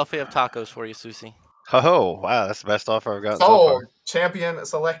a buffet of tacos for you, Susie. Oh, wow, that's the best offer I've gotten so Sold. far. Champion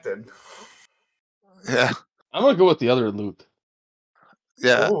selected. Yeah, I'm gonna go with the other Luke.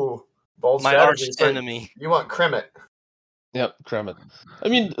 yeah. Ooh, bold My strategy. arch So enemy. you want Kremet? Yep, Kremet. I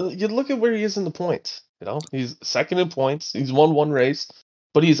mean, you look at where he is in the points. You know, he's second in points. He's won 1 race,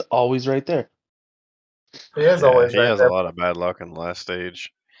 but he's always right there. He is always he right has there. a lot of bad luck in the last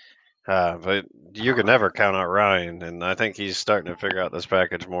stage. But you can never count out Ryan, and I think he's starting to figure out this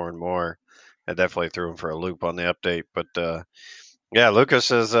package more and more. I definitely threw him for a loop on the update, but yeah, Lucas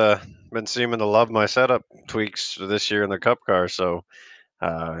has been seeming to love my setup tweaks this year in the Cup car, so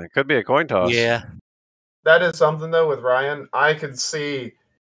it could be a coin toss. Yeah. That is something though with Ryan. I could see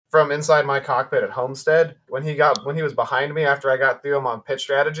from inside my cockpit at Homestead when he was behind me after I got through him on pit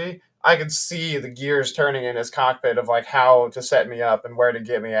strategy. I could see the gears turning in his cockpit of like how to set me up and where to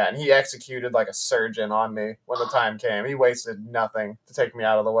get me at, and he executed like a surgeon on me when the time came. He wasted nothing to take me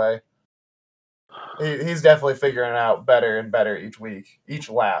out of the way. He's definitely figuring it out better and better each week, each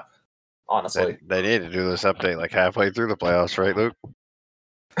lap. Honestly, They need to do this update like halfway through the playoffs, right, Luke?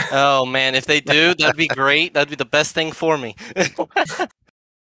 Oh man, if they do, that'd be great. That'd be the best thing for me.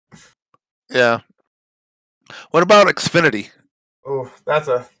 Yeah. What about Xfinity? oh, that's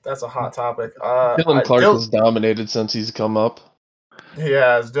a hot topic. Dylan Clark has dominated since he's come up. He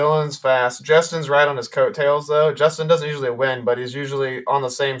has. Dylan's fast. Justin's right on his coattails, though. Justin doesn't usually win, but he's usually on the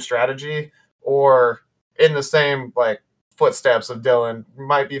same strategy or in the same like footsteps of Dylan.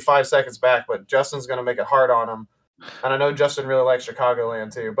 Might be 5 seconds back, but Justin's going to make it hard on him. And I know Justin really likes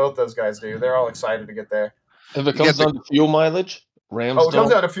Chicagoland, too. Both those guys do. They're all excited to get there. If it comes down to fuel mileage, Ramsdale. Oh, it comes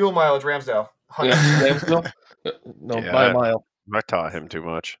down to fuel mileage, Ramsdale. Yeah, Ramsdale? No, Yeah, by a mile. I taught him too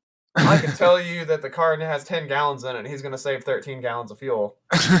much. I can tell you that the car has 10 gallons in it, and he's going to save 13 gallons of fuel.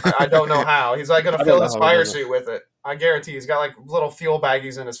 I don't know how. He's like going to fill his fire suit with it. I guarantee he's got like little fuel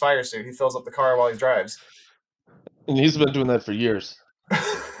baggies in his fire suit. He fills up the car while he drives. And he's been doing that for years.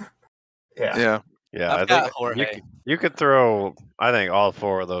 Yeah. Yeah, I've I got think Jorge. you could throw, I think, all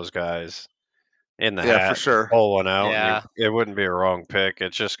 4 of those guys in the Yeah, hat, for sure. pull one out. Yeah. It wouldn't be a wrong pick.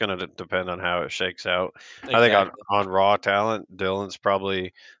 It's just going to depend on how it shakes out. I think Exactly. on raw talent, Dylan's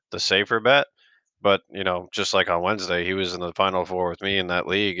probably the safer bet. But, just like on Wednesday, he was in the Final 4 with me in that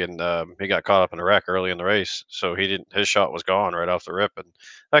league, and he got caught up in a wreck early in the race. So his shot was gone right off the rip, and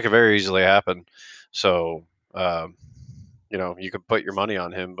that could very easily happen. So, you could put your money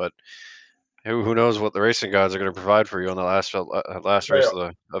on him, but who knows what the racing gods are going to provide for you on the last race of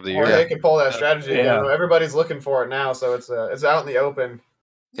the Or year. they can pull that strategy Yeah. again. Everybody's looking for it now, so it's out in the open.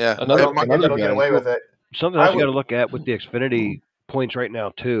 Yeah. Another They'll get guy. away with it. Something else you got to look at with the Xfinity points right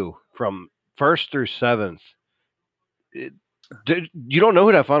now too, from 1st through 7th. You don't know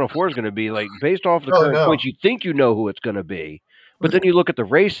who that Final 4 is going to be. Like based off the current points, you think you know who it's going to be, but then you look at the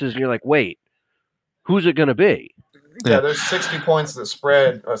races and you're like, wait, who's it going to be? Yeah, there's 60 points that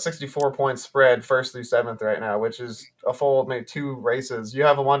spread, 64 points spread 1st through 7th right now, which is a full maybe 2 races. You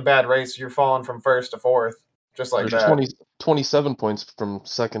have a one bad race, you're falling from 1st to 4th, just like There's that. 27 points from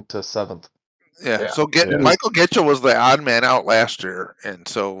 2nd to 7th. Yeah. Yeah. So Yeah. Michael Gitchell was the odd man out last year, and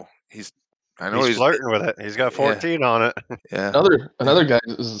so he's flirting with it. He's got 14 on it. Yeah. Another guy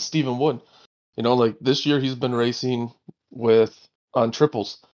is Stephen Wood. Like this year he's been racing on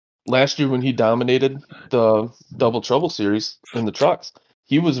triples. Last year when he dominated the Double Trouble series in the trucks,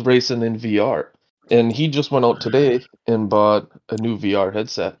 he was racing in VR, and he just went out today and bought a new VR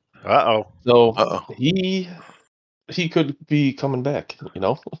headset. Uh-oh. So he could be coming back.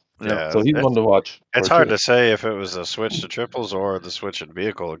 Yeah. So he's one to watch. It's for hard sure. to say if it was a switch to triples or the switch in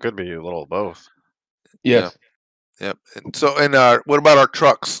vehicle. It could be a little of both. Yes. Yep. And so, what about our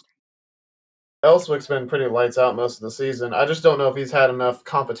trucks? Ellswick's been pretty lights out most of the season. I just don't know if he's had enough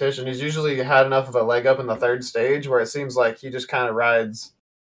competition. He's usually had enough of a leg up in the third stage where it seems like he just kind of rides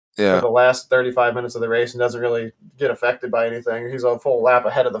for the last 35 minutes of the race and doesn't really get affected by anything. He's a full lap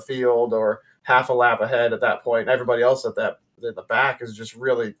ahead of the field or half a lap ahead at that point. And everybody else at the back is just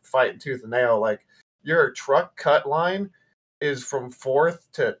really fighting tooth and nail. Like your truck cut line is from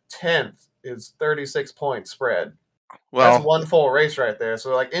 4th to 10th is 36 points spread. Well, that's one full race right there.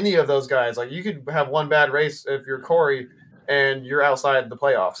 So like any of those guys, like you could have one bad race if you're Corey and you're outside the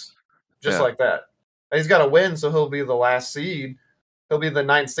playoffs, just like that. And he's got to win, so he'll be the last seed. He'll be the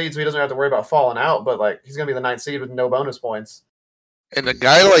 9th seed, so he doesn't have to worry about falling out. But like he's gonna be the 9th seed with no bonus points. And a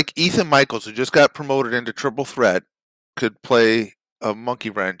guy like Ethan Michaels, who just got promoted into triple threat, could play a monkey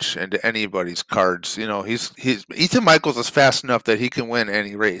wrench into anybody's cards. He's Ethan Michaels is fast enough that he can win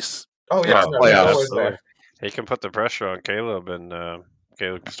any race. Oh yeah, absolutely. He can put the pressure on Caleb, and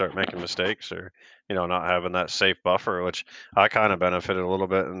Caleb can start making mistakes or not having that safe buffer, which I kind of benefited a little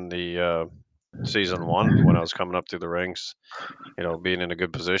bit in the season 1 when I was coming up through the ranks. Being in a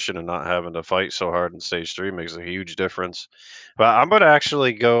good position and not having to fight so hard in stage 3 makes a huge difference. But I'm going to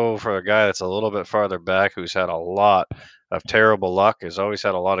actually go for a guy that's a little bit farther back, who's had a lot of terrible luck, has always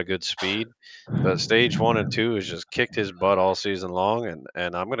had a lot of good speed, but stage 1 and 2 has just kicked his butt all season long.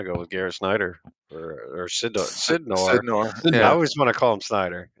 And I'm going to go with Garrett Snyder or Sidnor. Yeah. I always want to call him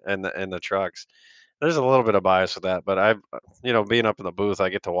Snyder and the trucks. There's a little bit of bias with that, but being up in the booth, I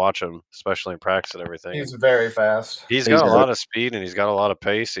get to watch him, especially in practice and everything. He's very fast. He's got a lot of speed and he's got a lot of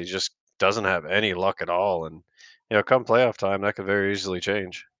pace. He just doesn't have any luck at all. And come playoff time, that could very easily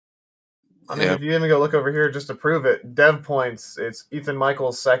change. I mean, if you even go look over here just to prove it, dev points, it's Ethan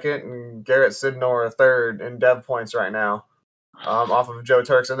Michaels 2nd and Garrett Sidnor 3rd in dev points right now, off of Joe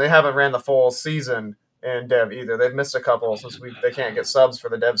Turks, and they haven't ran the full season in dev either. They've missed a couple since they can't get subs for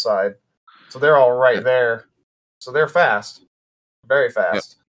the dev side. So they're all right there. So they're fast. Very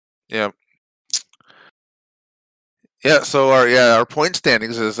fast. Yeah. Yeah, so our point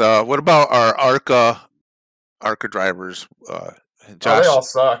standings is what about our ARCA drivers? Josh? They all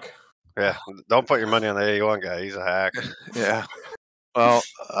suck. Yeah, don't put your money on the A1 guy. He's a hack. Yeah. Well,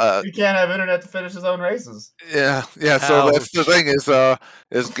 he can't have internet to finish his own races. Yeah. So that's the thing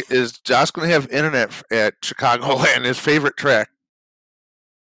is Josh going to have internet at Chicagoland, his favorite track?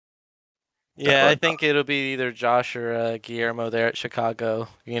 Yeah, I think it'll be either Josh or Guillermo there at Chicago.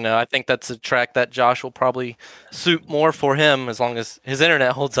 I think that's a track that Josh will probably suit more for him as long as his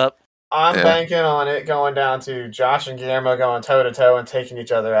internet holds up. I'm banking on it going down to Josh and Guillermo going toe-to-toe and taking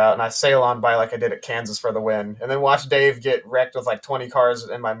each other out, and I sail on by like I did at Kansas for the win, and then watch Dave get wrecked with like 20 cars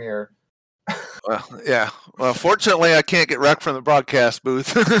in my mirror. Well, yeah. Well, fortunately, I can't get wrecked from the broadcast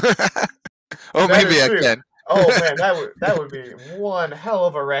booth. Oh, maybe I can. Oh man, that would be one hell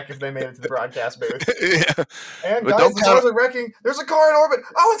of a wreck if they made it to the broadcast booth. Yeah. And but guys, the cars are wrecking. There's a car in orbit.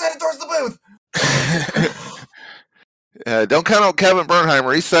 Oh, it's headed towards the booth. Don't count out Kevin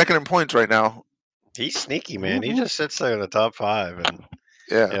Bernheimer. He's 2nd in points right now. He's sneaky, man. He just sits there in the top 5, and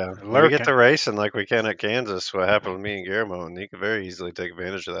yeah. When we get to racing like we can at Kansas, what happened with me and Guillermo, and he could very easily take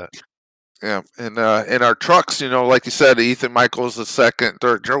advantage of that. Yeah, and in our trucks, like you said, Ethan Michaels is 2nd.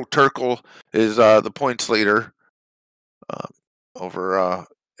 Third, Joe Turkle is the points leader over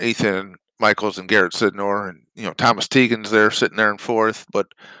Ethan Michaels and Garrett Sidnor, and Thomas Teagan's there sitting there in 4th. But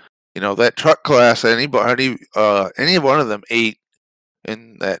that truck class, any one of them 8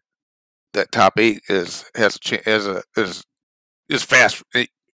 in that top 8 is fast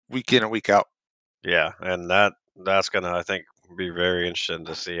week in and week out. Yeah, and that's gonna, I think, be very interesting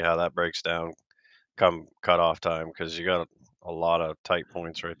to see how that breaks down come cutoff time, because you got a lot of tight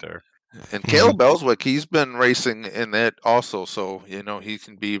points right there. And Caleb Ellswick, he's been racing in it also, so he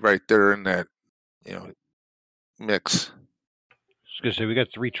can be right there in that mix. I was gonna say we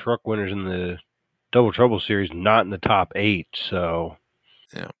got 3 truck winners in the Double Trouble series, not in the top 8. So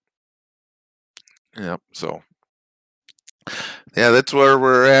So that's where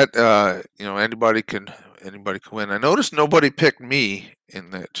we're at. Anybody can anybody can win. I noticed nobody picked me in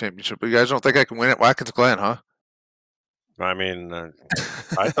that championship. You guys don't think I can win at Watkins Glen, huh? I mean,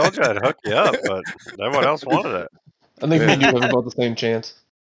 I told you I'd hook you up, but everyone else wanted it. I think me and you have about the same chance.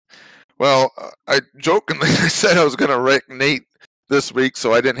 Well, I jokingly said I was going to wreck Nate this week,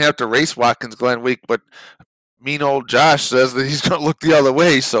 so I didn't have to race Watkins Glen week. But mean old Josh says that he's going to look the other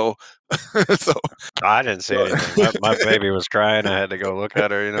way. So, I didn't see anything. My baby was crying. I had to go look at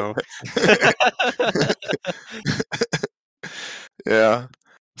her. Yeah.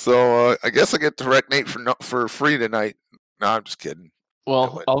 So I guess I get to wreck Nate for free tonight. No, I'm just kidding.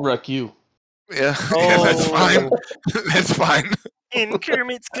 Well, I'll wreck you. Yeah, yeah, that's fine. That's fine. And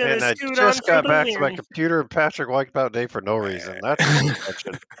Kermit's gonna And I scoot just on got for back the to my win. computer, and Patrick wiped out Dave for no reason. That's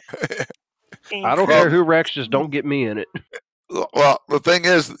attention. I don't care who wrecks, just don't get me in it. Well, the thing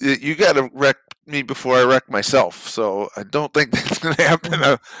is, you got to wreck me before I wreck myself. So I don't think that's going to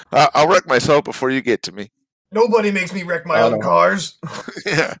happen. I'll wreck myself before you get to me. Nobody makes me wreck my I own know. cars.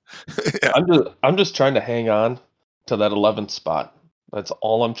 Yeah. Yeah. I'm just trying to hang on to that 11th spot. That's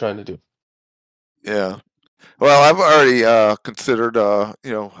all I'm trying to do. Yeah. Well, I've already considered,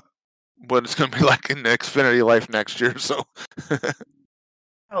 what it's going to be like in the Xfinity life next year. So.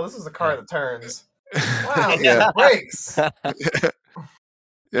 Oh, this is a car that turns. Wow, Yeah. brakes.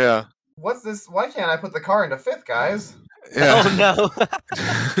 Yeah. What's this? Why can't I put the car into fifth, guys? Yeah. Oh no!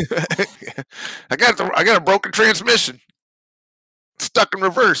 I got a broken transmission. Stuck in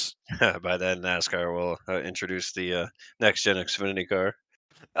reverse. By then, NASCAR will introduce the next gen Xfinity car.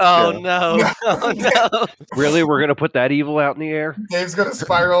 Oh Yeah. no! Oh no! Really, we're gonna put that evil out in the air? Dave's gonna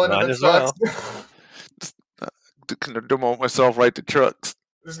spiral into Might the as well. trucks. Gonna demote myself right to trucks.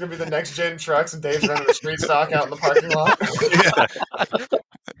 There's gonna be the next gen trucks, and Dave's running a street stock out in the parking lot.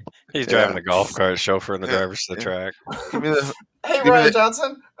 He's driving Yeah. the golf cart, chauffeuring the Yeah, drivers to the yeah. track. Give me the. Hey, Give me Ryan the-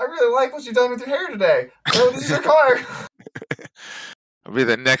 Johnson, I really like what you've done with your hair today. Oh, this is your car. I'll be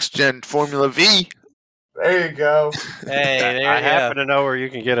the next gen Formula V. There you go. Hey, there I you happen to know where you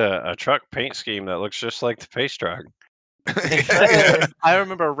can get a truck paint scheme that looks just like the pace truck. Hey. I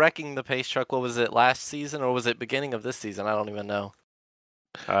remember wrecking the pace truck. What was it, last season or was it beginning of this season? I don't even know.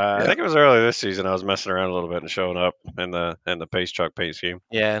 I think it was early this season. I was messing around a little bit and showing up in the pace truck paint scheme.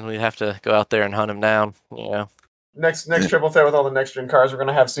 Yeah, and we'd have to go out there and hunt him down. Yeah. Next triple threat with all the next gen cars, we're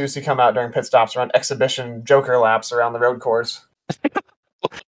gonna have Susie come out during pit stops, run exhibition Joker laps around the road course.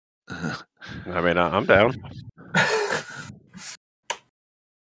 I mean, I'm down.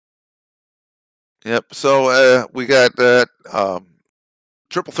 Yep. So we got that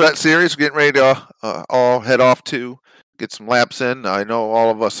triple threat series. We're getting ready to all head off to get some laps in. I know all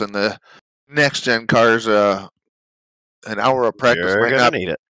of us in the next gen cars. An hour of practice You're gonna need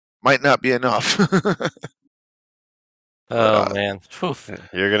it. might not be enough. Oh man. Oof.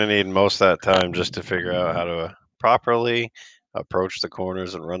 You're gonna need most of that time just to figure out how to properly approach the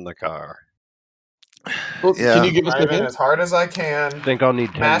corners and run the car. Well, Yeah. Can you give us a Driving hint? as hard as I can, I think I'll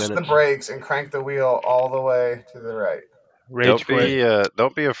need 10 mash minutes. the brakes, and crank the wheel all the way to the right. Rage quit.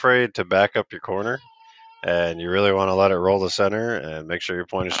 Don't be afraid to back up your corner, and you really want to let it roll the center and make sure you're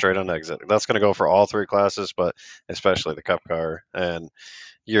pointed straight on exit. That's going to go for all three classes, but especially the Cup car. And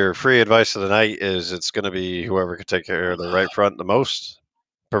your free advice of the night is it's going to be whoever can take care of the right front the most,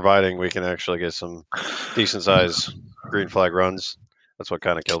 providing we can actually get some decent size green flag runs. That's what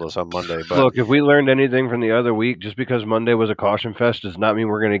kind of killed us on Monday. But Look, if we learned anything from the other week, just because Monday was a caution fest does not mean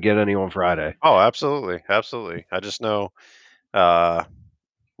we're going to get any on Friday. oh, absolutely, absolutely. I just know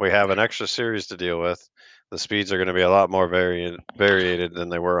we have an extra series to deal with. The speeds are going to be a lot more variated than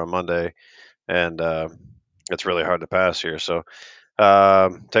they were on Monday, and it's really hard to pass here. So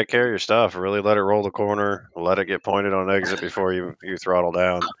take care of your stuff. Really let it roll the corner. Let it get pointed on exit before you throttle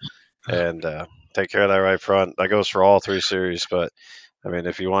down, and take care of that right front. That goes for all three series. But I mean,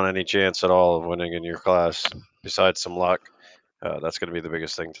 if you want any chance at all of winning in your class, besides some luck, that's going to be the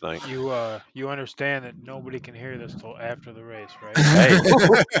biggest thing tonight. You understand that nobody can hear this till after the race, right? Hey,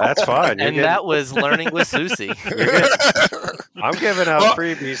 that's fine. And that was learning with Susie. I'm giving out Well-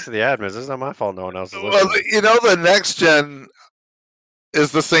 freebies to the admins. It's not my fault no one else is Well, listening. the next gen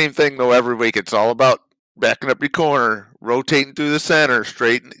is the same thing though. Every week, it's all about backing up your corner, rotating through the center,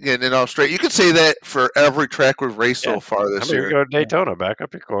 straight, getting off straight. You could say that for every track we've raced Yeah. so far I this mean, we year. go to Daytona, back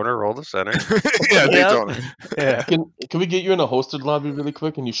up your corner, roll the center. Yeah, Yep. Daytona. Yeah. Can we get you in a hosted lobby really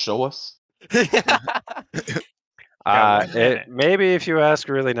quick and you show us? Maybe if you ask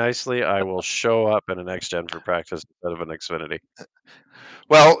really nicely, I will show up in a next gen for practice instead of an Xfinity.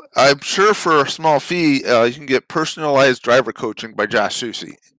 Well, I'm sure for a small fee, you can get personalized driver coaching by Josh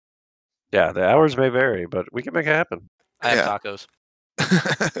Susie. Yeah, the hours may vary, but we can make it happen. I have Yeah. tacos.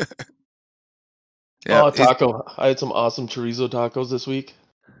 Yeah, Oh, taco! I had some awesome chorizo tacos this week.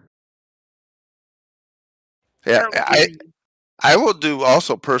 yeah. I will do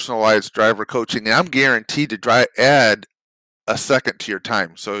also personalized driver coaching, and I'm guaranteed to add a second to your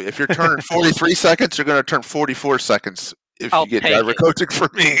time. So if you're turning 43 seconds, you're going to turn 44 seconds if I'll you get take driver it. coaching from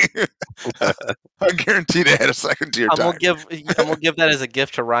me. I guarantee to add a second to your I'm time. gonna give that as a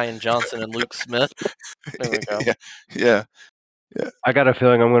gift to Ryan Johnson and Luke Smith. There we go. Yeah. I got a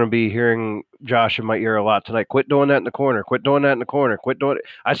feeling I'm going to be hearing Josh in my ear a lot tonight. Quit doing that in the corner. Quit doing that in the corner. Quit doing it.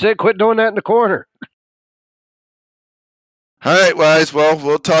 I said quit doing that in the corner. All right, guys. Well,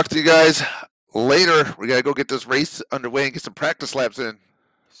 we'll talk to you guys later. We got to go get this race underway and get some practice laps in.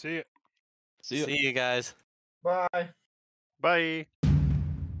 See ya. See ya. See you guys. Bye. Bye.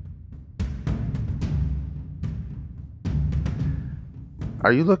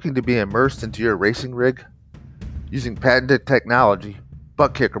 Are you looking to be immersed into your racing rig? Using patented technology,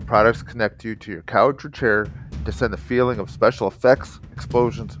 Butt Kicker products connect you to your couch or chair to send the feeling of special effects,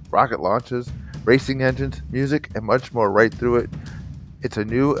 explosions, rocket launches, racing engines, music, and much more right through it. It's a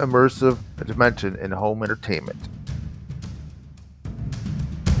new immersive dimension in home entertainment.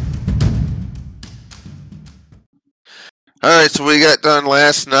 All right, so we got done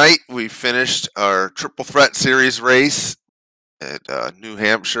last night. We finished our Triple Threat Series race at New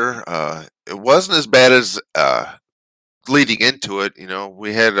Hampshire. It wasn't as bad as leading into it. You know,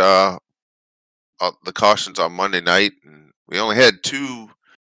 we had the cautions on Monday night, and we only had 2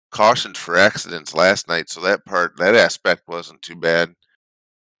 cautions for accidents last night, so that aspect wasn't too bad.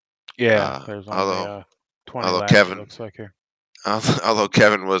 Yeah, there's only although 20 laps. Kevin- It looks like here. Although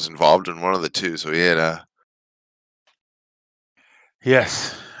Kevin was involved in one of the 2, so he had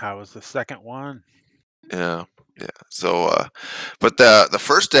Yes, I was the second one. yeah. So, but the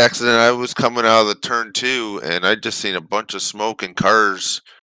first accident, I was coming out of the turn 2, and I just seen a bunch of smoke and cars,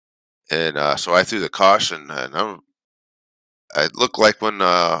 and so I threw the caution, and it looked like when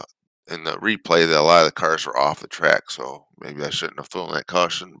in the replay that a lot of the cars were off the track, so maybe I shouldn't have thrown that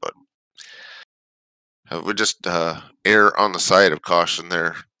caution, but we just err on the side of caution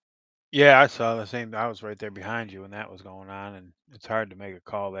there. Yeah, I saw the same. I was right there behind you when that was going on, and it's hard to make a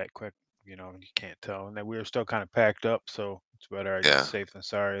call that quick. You know, you can't tell. And then we were still kind of packed up, so it's better I Yeah. safe than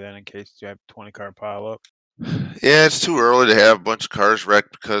sorry then in case you have 20 car pile up. Yeah, it's too early to have a bunch of cars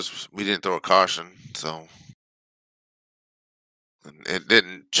wrecked because we didn't throw a caution, so it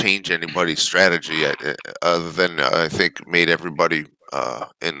didn't change anybody's strategy other than I think made everybody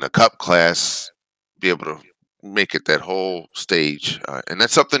in the cup class be able to make it that whole stage, and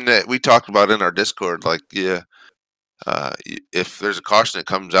that's something that we talked about in our Discord. Like, yeah, if there's a caution that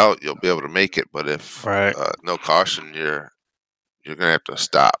comes out, you'll be able to make it, but if Right. no caution, you're gonna have to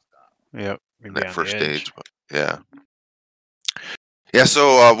stop Yep. in Maybe that on first the edge. stage. But yeah.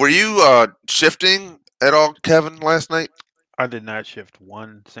 So were you shifting at all, Kevin, last night? I did not shift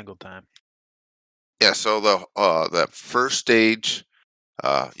one single time. Yeah. So that first stage,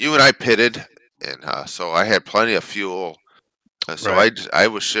 you and I pitted, and so I had plenty of fuel. So Right. I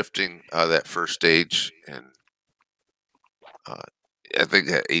was shifting that first stage, and I think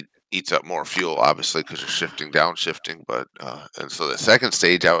that eats up more fuel, obviously, because you're downshifting. But and so the second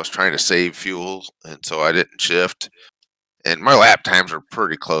stage, I was trying to save fuel, and so I didn't shift. And my lap times are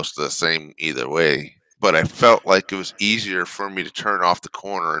pretty close to the same either way. But I felt like it was easier for me to turn off the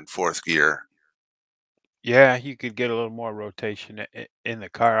corner in 4th gear. Yeah, you could get a little more rotation in the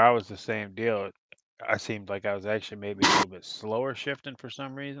car. I was the same deal. I seemed like I was actually maybe a little bit slower shifting for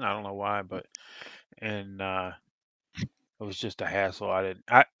some reason. I don't know why, but and it was just a hassle.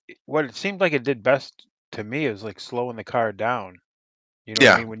 What it seemed like it did best to me is like slowing the car down. You know what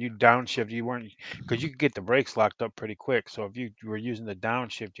I Yeah. mean? When you downshift, you weren't because you could get the brakes locked up pretty quick. So if you were using the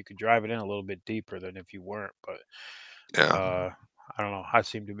downshift, you could drive it in a little bit deeper than if you weren't. But Yeah. I don't know. I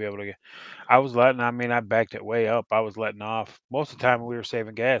seem to be able to get. I backed it way up. I was letting off most of the time when we were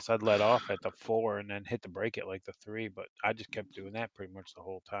saving gas. I'd let off at the 4 and then hit the brake at like the 3. But I just kept doing that pretty much the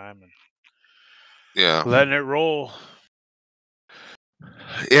whole time and Yeah. letting it roll.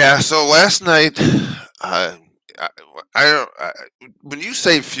 Yeah. So last night, when you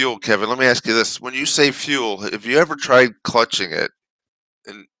save fuel, Kevin, let me ask you this: when you save fuel, have you ever tried clutching it?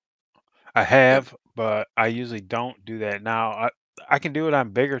 And I have, but I usually don't do that now. I can do it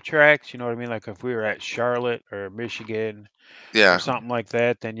on bigger tracks. You know what I mean? Like if we were at Charlotte or Michigan yeah, or something like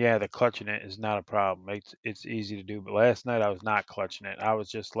that, then yeah, the clutching it is not a problem. It's easy to do. But last night I was not clutching it. I was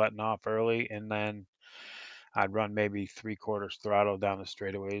just letting off early, and then I'd run maybe 3/4 throttle down the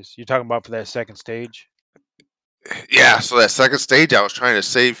straightaways. You're talking about for that second stage? yeah. So that second stage, I was trying to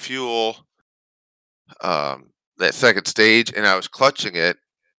save fuel. That second stage, and I was clutching it,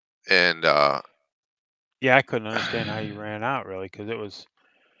 and Yeah, I couldn't understand how you ran out really because it was,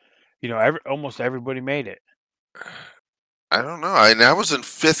 almost everybody made it. I don't know. I was in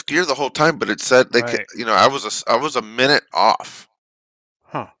fifth gear the whole time, but it said Right. I was a minute off.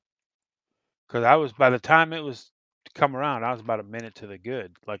 Huh. Because I was, by the time it was to come around, I was about a minute to the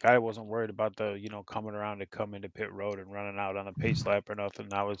good. Like I wasn't worried about the, coming around to come into pit road and running out on a pace lap or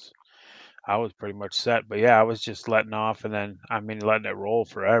nothing. I was pretty much set. But yeah, I was just letting off and then, letting it roll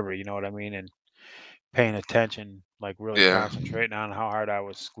forever. You know what I mean? And paying attention, like really Yeah. concentrating on how hard I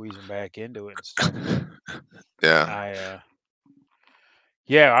was squeezing back into it and stuff. But Yeah.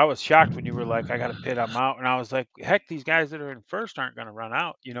 yeah, I was shocked when you were like, I got to pit, I'm out. And I was like, heck, these guys that are in first aren't going to run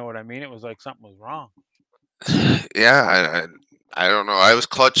out. You know what I mean? It was like something was wrong. Yeah, I don't know. I was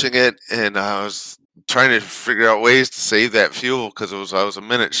clutching it, and I was trying to figure out ways to save that fuel because I was a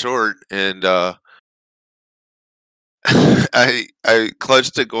minute short, and I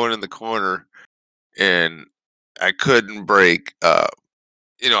clutched it going in the corner, and I couldn't brake. I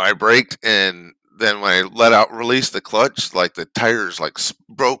braked, and then when I released the clutch, like the tires like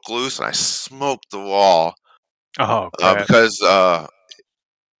broke loose, and I smoked the wall Oh, crap. because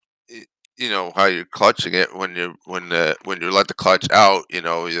you know how you're clutching it when you let the clutch out,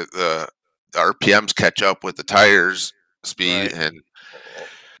 the RPMs catch up with the tires speed, Right. and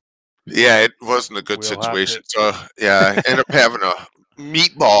yeah, it wasn't a good Wheel hopped situation. it. So yeah, I ended up having a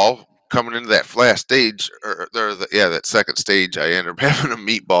meatball coming into that last stage, that second stage. I ended up having a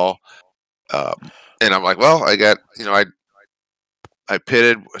meatball, and I'm like, well, I got I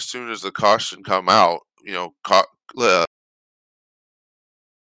pitted as soon as the caution come out.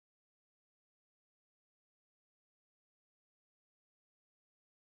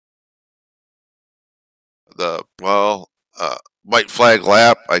 The white flag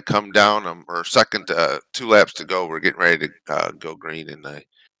lap. I come down, or second, 2 laps to go. We're getting ready to go green, and I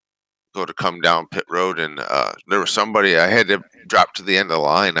go to come down pit road, and there was somebody. I had to drop to the end of the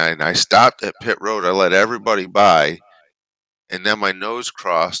line. I stopped at pit road. I let everybody by, and then my nose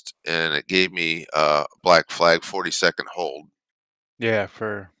crossed, and it gave me black flag, 40-second hold. Yeah,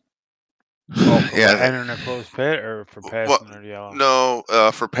 for Yeah, entering a closed pit or for passing under yellow?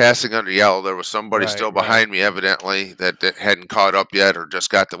 No, for passing under yellow. There was somebody Right, still right. behind me, evidently, that hadn't caught up yet or just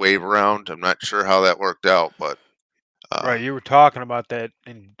got the wave around. I'm not sure how that worked out, but Right, you were talking about that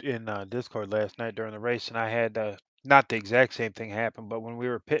in Discord last night during the race, and I had not the exact same thing happen, but when we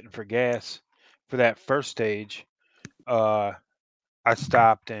were pitting for gas for that first stage, I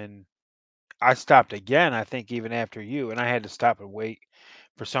stopped again. I think even after you, and I had to stop and wait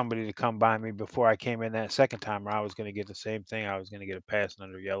for somebody to come by me before I came in that second time, or I was going to get the same thing. I was going to get a passing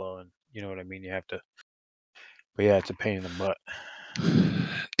under yellow, and you know what I mean. You have to, but yeah, it's a pain in the butt.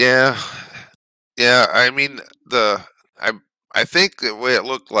 yeah, I mean I think the way it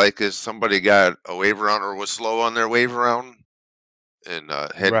looked like is somebody got a wave around or was slow on their wave around and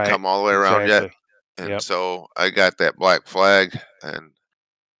hadn't Right, come all the way around yet, exactly. and Yep. so I got that black flag, and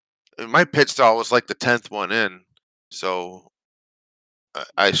my pit stall was like the 10th one in, so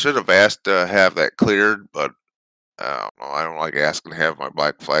I should have asked to have that cleared, but I don't know. I don't like asking to have my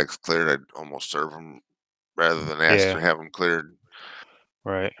black flags cleared. I'd almost serve them rather than ask Yeah. to have them cleared.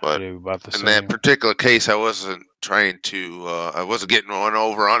 Right. But I do about the in that same. particular case, I wasn't trying to. I wasn't getting one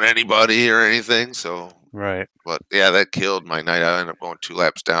over on anybody or anything. So, Right. but yeah, that killed my night. I ended up going 2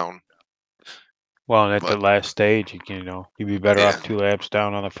 laps down. Well, and at the But last stage, you'd be better yeah, off 2 laps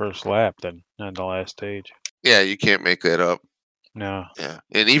down on the first lap than on the last stage. yeah, you can't make that up. No. Yeah,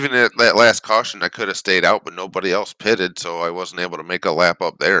 and even at that last caution, I could have stayed out, but nobody else pitted, so I wasn't able to make a lap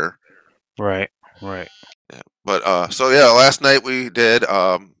up there. Right. Right. Yeah. But so yeah, last night we did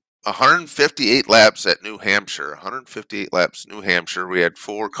 158 laps at New Hampshire. 158 laps New Hampshire. We had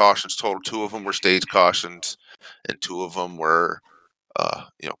 4 cautions total. 2 of them were stage cautions, and 2 of them were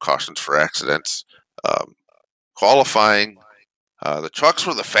cautions for accidents. Qualifying, the trucks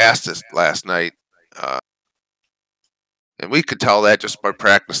were the fastest last night, and we could tell that just by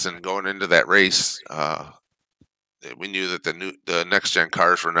practicing going into that race. We knew that the next gen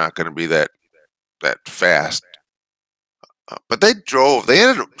cars were not going to be that fast. But they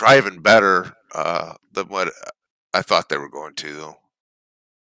ended up driving better than what I thought they were going to, though.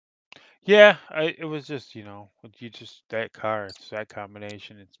 Yeah, it was just, that car, it's that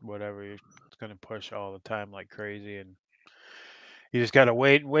combination, it's whatever, it's going to push all the time like crazy, and you just got to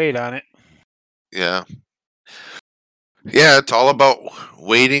wait on it. Yeah. Yeah, it's all about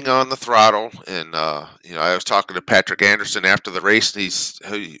waiting on the throttle. And, I was talking to Patrick Anderson after the race, and he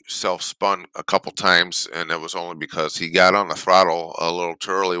self-spun a couple times, and it was only because he got on the throttle a little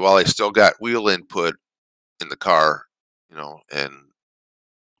too early while he still got wheel input in the car, and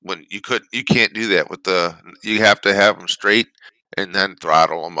when you can't do that with the. You have to have them straight and then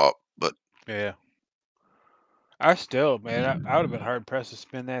throttle them up. But Yeah. I still, man, I would have been hard pressed to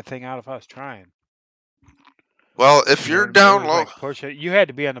spin that thing out if I was trying. well, if You know you're what I mean? It down was low, like push it. You had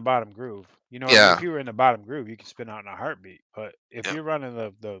to be on the bottom groove. You know what I mean? yeah. If you were in the bottom groove, you could spin out in a heartbeat. But if Yeah. you're running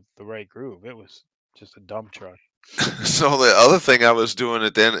the right groove, it was just a dump truck. So the other thing I was doing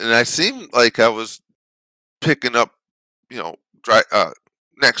it then, and I seemed like I was picking up,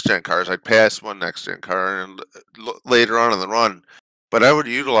 next gen cars. I'd pass one next gen car and later on in the run, but I would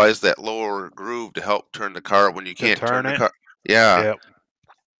utilize that lower groove to help turn the car when you To can't turn turn the it? car. Yeah. Yep.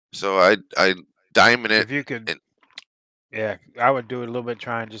 So I diamond it. If you could, and- yeah, I would do it a little bit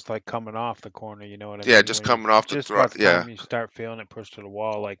trying just like coming off the corner. You know what I Yeah, mean? just When you- coming off the just throttle. about the Yeah. time you start feeling it push to the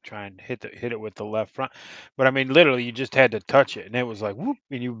wall, like try and hit it with the left front. But I mean, literally, you just had to touch it, and it was like whoop,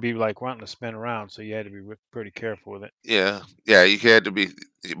 and you'd be like wanting to spin around. So you had to be pretty careful with it. Yeah. Yeah. You had to be,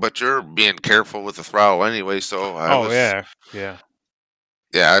 but you're being careful with the throttle anyway. So I Oh was. yeah, yeah.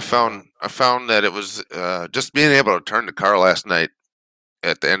 Yeah, I found that it was just being able to turn the car last night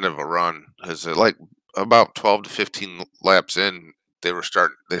at the end of a run, because like about 12 to 15 laps in, they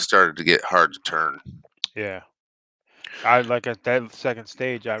started to get hard to turn. Yeah. I like at that second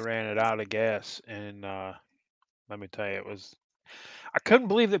stage, I ran it out of gas, and let me tell you, it was. I couldn't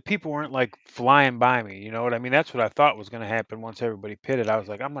believe that people weren't like flying by me. You know what I mean? That's what I thought was going to happen once everybody pitted. I was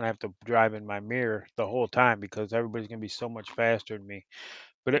like, I'm going to have to drive in my mirror the whole time because everybody's going to be so much faster than me.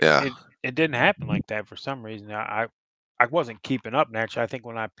 But Yeah, it didn't happen like that for some reason. I wasn't keeping up naturally. I think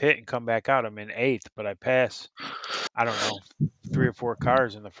when I pit and come back out, I'm in eighth, but I pass. I don't know, 3 or 4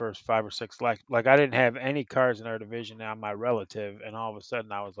 cars in the first 5 or 6 laps. Like I didn't have any cars in our division now, my relative, and all of a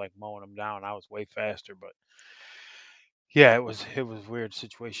sudden I was like mowing them down. I was way faster, but yeah, it was a weird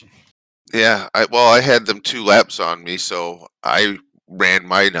situation. yeah. I had them 2 laps on me, so I ran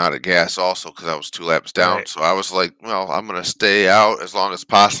mine out of gas also because I was 2 laps down. Right. So I was like, well, I'm gonna stay out as long as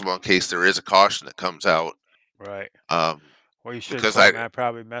possible in case there is a caution that comes out. Right. Um, Well, you should have because told me. I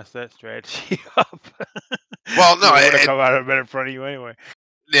probably messed that strategy up. well, no, it would have it, come out a bit in front of you anyway.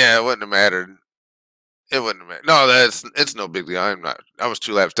 yeah, it wouldn't have mattered. It wouldn't have mattered. No, it's no big deal. I was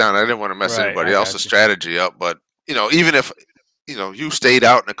 2 laps down. I didn't want to mess Right, anybody I else's got you. strategy up. But even if you stayed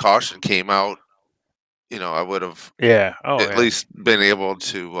out and a caution came out, I would have Yeah. Oh, at yeah. least been able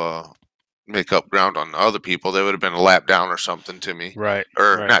to make up ground on other people. They would have been a lap down or something to me, Right.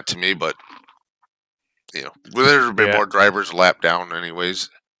 or Right. not to me, but there would have been Yeah. more drivers a lap down, anyways.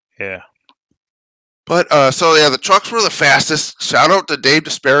 Yeah. But so yeah, the trucks were the fastest. Shout out to Dave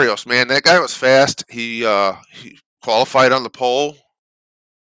Desperios, man. That guy was fast. He qualified on the pole.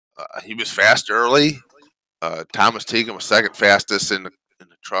 He was fast early. Thomas Teagan was second fastest in the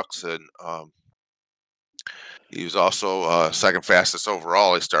trucks, and he was also second fastest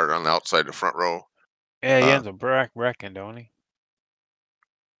overall. He started on the outside of the front row. Yeah, he ends up wrecking, don't he?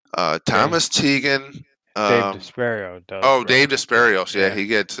 Thomas Teagan. Dave Desperio does. Oh, wreck. Dave Desperios. Yeah, Yeah. he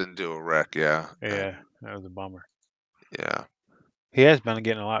gets into a wreck. Yeah. Yeah, that was a bummer. Yeah. He has been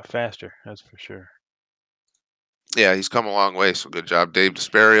getting a lot faster, that's for sure. Yeah, he's come a long way. So good job, Dave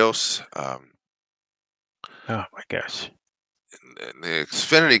Desperios. Oh my gosh. In the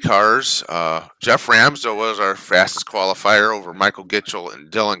Xfinity cars, Jeff Ramsdell was our fastest qualifier over Michael Gitchell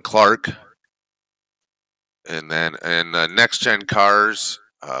and Dylan Clark. And then in the next gen cars,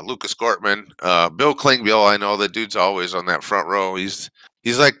 Lucas Gortman, Bill Klingbeil. I know the dude's always on that front row. He's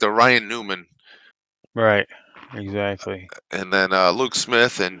like the Ryan Newman. Right. Exactly. And then Luke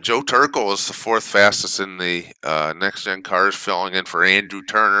Smith and Joe Turkel was the fourth fastest in the next gen cars, filling in for Andrew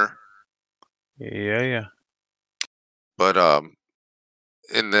Turner. Yeah. But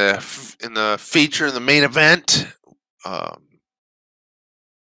in the feature in the main event,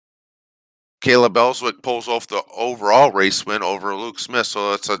 Caleb Ellswick pulls off the overall race win over Luke Smith.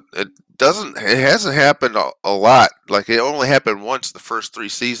 So it hasn't happened a lot. Like it only happened once the first 3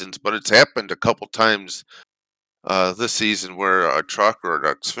 seasons, but it's happened a couple times this season where a truck or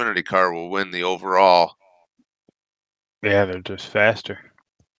an Xfinity car will win the overall. Yeah, they're just faster.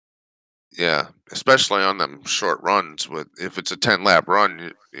 Yeah, especially on them short runs. If it's a 10-lap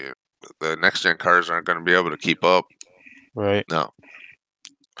run, the next gen cars aren't going to be able to keep up. Right. No.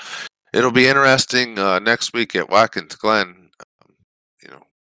 It'll be interesting next week at Watkins Glen.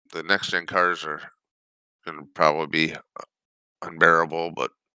 The next gen cars are going to probably be unbearable,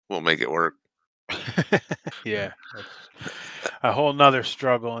 but we'll make it work. Yeah. That's a whole nother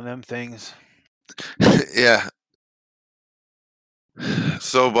struggle in them things. Yeah.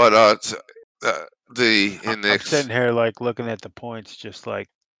 So, but I'm sitting here like looking at the points, just like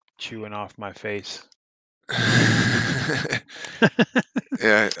chewing off my face.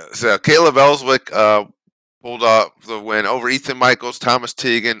 Yeah. So Caleb Ellswick pulled off the win over Ethan Michaels, Thomas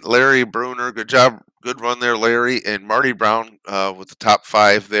Teagan, Larry Bruner. Good job. Good run there, Larry. And Marty Brown with the top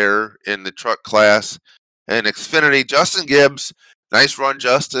 5 there in the truck class. And Xfinity, Justin Gibbs. Nice run,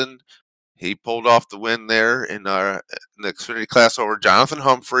 Justin. He pulled off the win there in the Xfinity class over Jonathan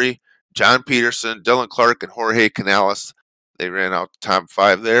Humphrey, John Peterson, Dylan Clark, and Jorge Canales. They ran out the top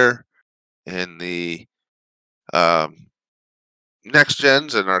 5 there. In the next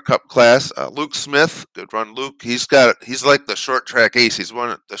gens in our Cup class, Luke Smith, good run, Luke. He's like the short track ace. He's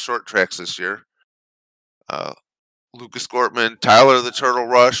won the short tracks this year. Lucas Gortman, Tyler the Turtle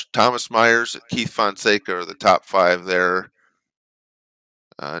Rush, Thomas Myers, Keith Fonseca are the top 5 there.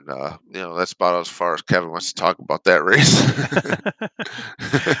 And that's about as far as Kevin wants to talk about that race.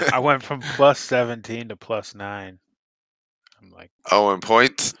 I went from plus 17 to plus 9. I'm like, oh, and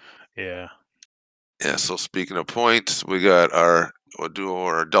points. Yeah. Yeah. So speaking of points, we'll do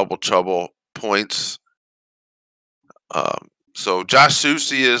our double trouble points. So Josh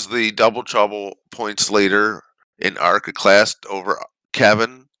Susie is the double trouble points leader in ARCA class over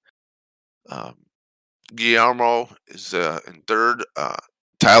Kevin. Guillermo is in 3rd.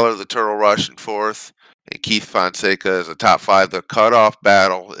 Tyler the Turtle Rush in 4th. And Keith Fonseca is a top 5. The cutoff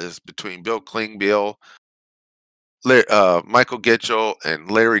battle is between Bill Klingbeil, Michael Gitchell,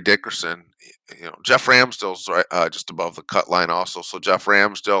 and Larry Dickerson. Jeff Ramsdale's right, just above the cut line also. So Jeff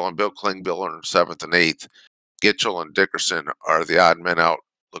Ramsdale and Bill Klingbeil are in 7th and 8th. Gitchell and Dickerson are the odd men out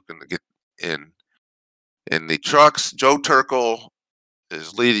looking to get in. In the trucks, Joe Turkel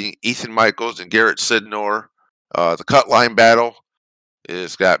is leading Ethan Michaels and Garrett Sidnor. The cut line battle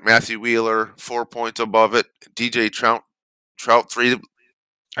is got Matthew Wheeler 4 points above it. DJ Trout 3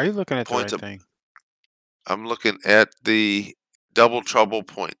 Are you looking at the right points. thing? I'm looking at the double trouble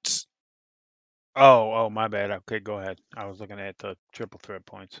points. Oh, my bad. Okay, go ahead. I was looking at the triple threat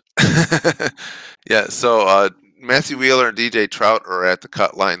points. Yeah, so Matthew Wheeler and DJ Trout are at the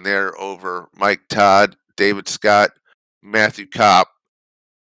cut line there over Mike Todd, David Scott, Matthew Kopp.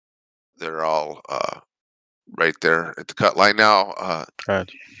 They're all right there at the cut line now.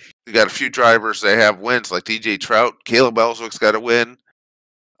 Gotcha. We got a few drivers that have wins, like DJ Trout. Caleb Ellswick's got a win.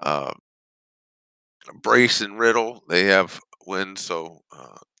 Brace and Riddle, they have wins, so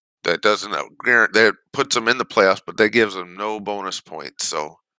that doesn't guarantee that puts them in the playoffs, but that gives them no bonus points.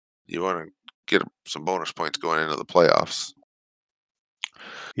 So you want to get some bonus points going into the playoffs.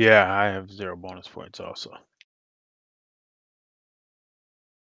 Yeah, I have 0 bonus points also.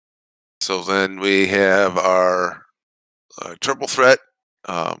 So then we have our triple threat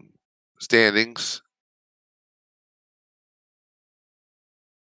standings,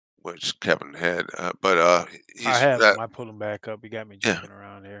 which Kevin had, but he's I have got, them. I pulled them back up. You got me Yeah. jumping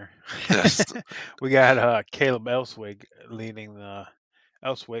around here. Yes. We got Caleb Ellswick leading the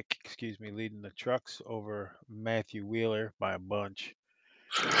trucks over Matthew Wheeler by a bunch.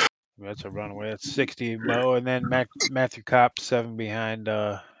 That's a runaway. That's 60. And then Matthew Kopp 7 behind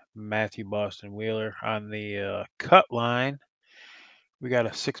Matthew Boston Wheeler. On the cut line, we got a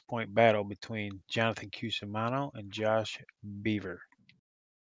 6-point battle between Jonathan Cusimano and Josh Beaver.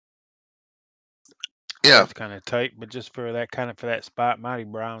 Yeah. It's kind of tight, but just for that spot, Marty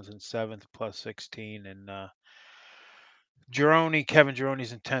Brown's in 7th plus 16, and Kevin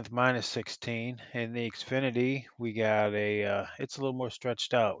Gironi's in 10th minus 16. In the Xfinity, we got it's a little more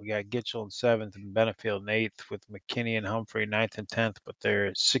stretched out. We got Gitchell in 7th and Benefield in 8th with McKinney and Humphrey 9th and 10th, but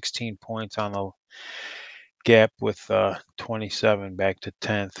they're 16 points on the gap with 27 back to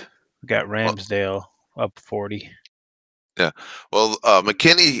 10th. We got Ramsdale up 40. Yeah. Well,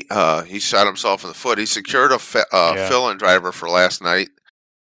 McKinney, he shot himself in the foot. He secured a fill-in driver for last night,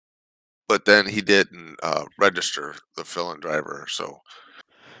 but then he didn't register the fill-in driver. So,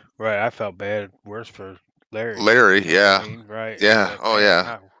 right, I felt bad. Worse for Larry. Larry, yeah, I mean, right? yeah, Like,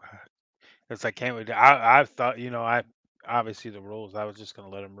 yeah. It's like, can't we? I thought, I obviously the rules. I was just gonna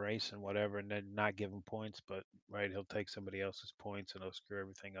let him race and whatever, and then not give him points. But right, he'll take somebody else's points and he'll screw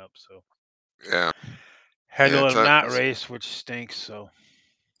everything up. So yeah. Had to let him not race, which stinks. So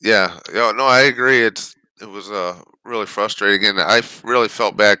yeah, no, I agree. It was really frustrating, and I really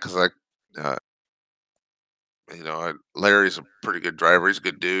felt bad because Larry's a pretty good driver. He's a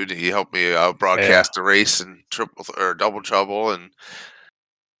good dude. He helped me broadcast the race and double trouble, and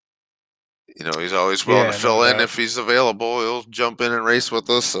he's always willing to fill in if he's available. He'll jump in and race with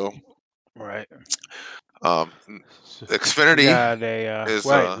us. So right. Xfinity is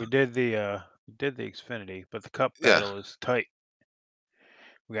right. We did the Xfinity, but the Cup battle is tight.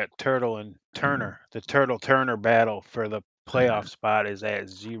 We got Turtle and Turner. The Turtle-Turner battle for the playoff spot is at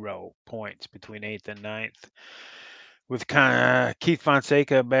 0 points between 8th and 9th. with kind of Keith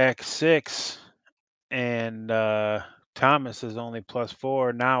Fonseca back 6, and Thomas is only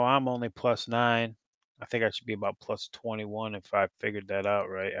 +4. Now I'm only +9. I think I should be about +21 if I figured that out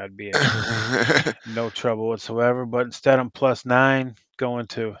right. I'd be in no trouble whatsoever. But instead, I'm +9 going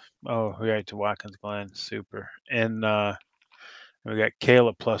to to Watkins Glen, super, and we got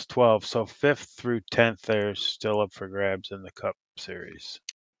Caleb +12. So 5th through 10th, they're still up for grabs in the Cup Series.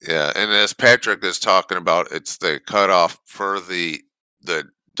 Yeah, and as Patrick is talking about, it's the cutoff for the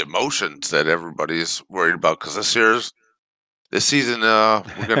demotions that everybody's worried about because this season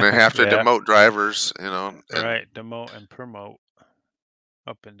we're gonna have to Yeah. demote drivers, and Right, demote and promote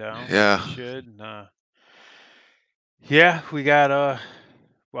up and down. Yeah. We should. Yeah, we got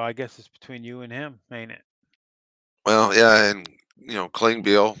well, I guess it's between you and him, ain't it? Well, yeah, and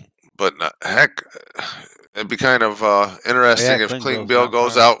Klingbeil, but heck, it'd be kind of interesting if Klingbeil's Klingbeil not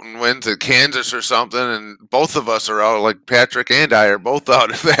goes far. out and wins at Kansas or something, and both of us are out, like Patrick and I are both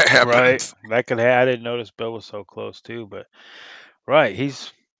out if that happens. Right. That could I didn't notice Bill was so close too, but right,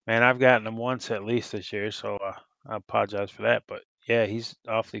 I've gotten him once at least this year, so I apologize for that. But yeah, he's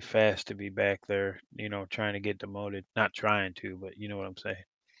awfully fast to be back there, trying to get demoted. Not trying to, but you know what I'm saying.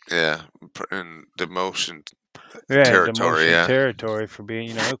 Yeah, in demotion Yeah, territory. demotion Yeah, territory for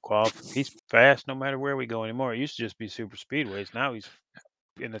being, he's fast no matter where we go anymore. It used to just be super speedways. Now he's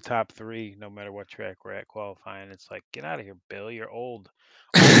in the top 3 no matter what track we're at qualifying. It's like, get out of here, Bill. You're old.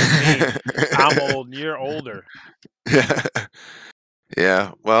 Older than me. I'm old and you're older. yeah,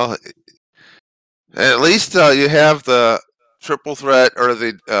 yeah. Well, at least you have the triple threat or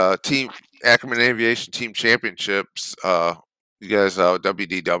the team Ackerman Aviation Team Championships. You guys,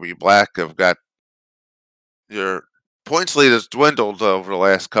 WDW Black, have got your points lead has dwindled over the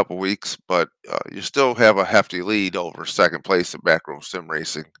last couple weeks, but you still have a hefty lead over second place in Back Row Sim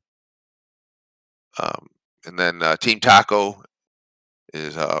Racing. And then Team Taco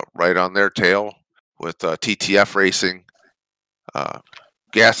is right on their tail with TTF Racing.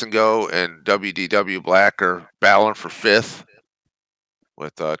 Gas and Go and WDW Black are battling for 5th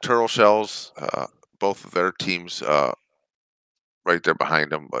with Turtle Shells, both of their teams right there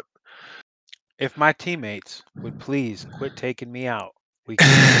behind them. But If my teammates would please quit taking me out, we could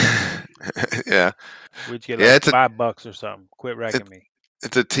yeah, we'd get Yeah, like it's a- $5 or something. Quit wrecking me.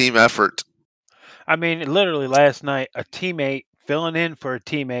 it's a team effort. I mean, literally last night, a teammate filling in for a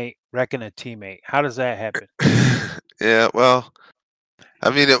teammate wrecking a teammate. How does that happen? Yeah, well,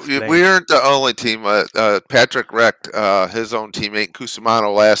 I mean, we Lame. aren't the only team. Patrick wrecked his own teammate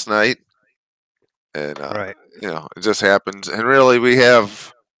Cusimano last night, and Right. it just happens. And really, we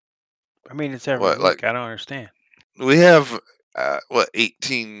have I mean, it's every what, week. like I don't understand. we have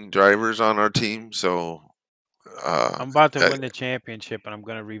 18 drivers on our team. So I'm about to win the championship, and I'm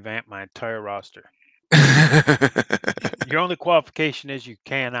going to revamp my entire roster. Your only qualification is you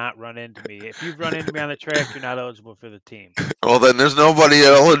cannot run into me. If you've run into me on the track, you're not eligible for the team. Well, then there's nobody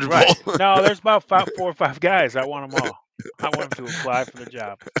eligible. Right. No, there's about 4 or 5 guys. I want them all. I want them to apply for the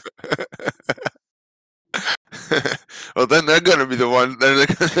job. Well, then they're going to be the ones. They're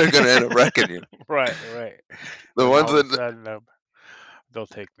going to end up wrecking you. Right. The Then ones all of a that. sudden, they'll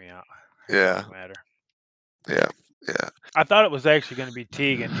take me out. It Yeah. doesn't matter. Yeah. I thought it was actually going to be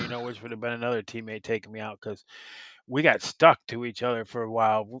Tegan, which would have been another teammate taking me out because we got stuck to each other for a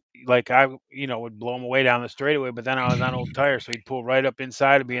while. Like I, would blow him away down the straightaway, but then I was on old tires, so he'd pull right up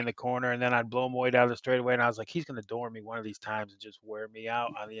inside of me in the corner, and then I'd blow him away down the straightaway, and I was like, he's going to door me one of these times and just wear me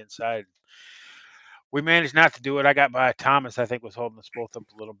out on the inside. We managed not to do it. I got by Thomas, I think, was holding us both up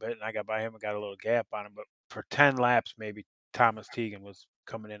a little bit, and I got by him and got a little gap on him. But for 10 laps, maybe Thomas Tegan was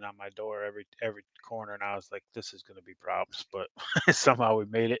coming in on my door every corner, and I was like, this is going to be problems. But somehow we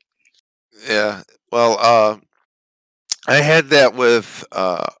made it. Yeah. Well, I had that with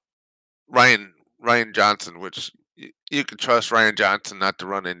Ryan Johnson, which you could trust Ryan Johnson not to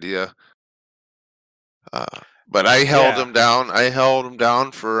run into you. But I held him down. I held him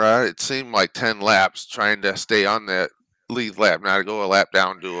down for it seemed like 10 laps, trying to stay on that lead lap, not to go a lap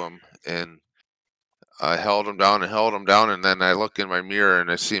down to him. And I held him down, and then I look in my mirror and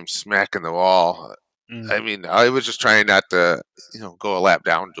I see him smacking the wall. I mean, I was just trying not to, go a lap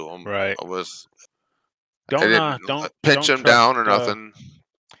down to him. Right. I Don't pinch him down or nothing.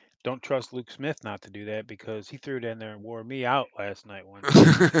 Don't trust Luke Smith not to do that because he threw it in there and wore me out last night once.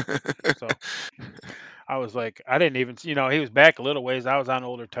 So I was like, I didn't even, he was back a little ways. I was on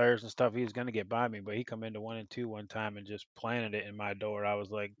older tires and stuff. He was going to get by me, but he come into 1 and 2 one time and just planted it in my door. I was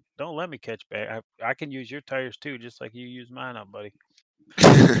like, don't let me catch back. I can use your tires too, just like you use mine up, buddy.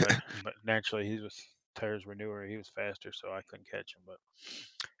 But naturally, tires were newer. He was faster, so I couldn't catch him. But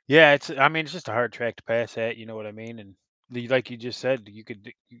Yeah, I mean, it's just a hard track to pass at. You know what I mean? And like you just said, you could,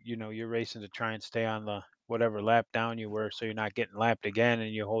 you're racing to try and stay on the whatever lap down you were, so you're not getting lapped again,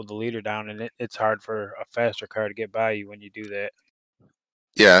 and you hold the leader down, and it's hard for a faster car to get by you when you do that.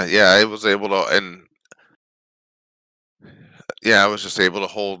 Yeah, I was able to, and I was just able to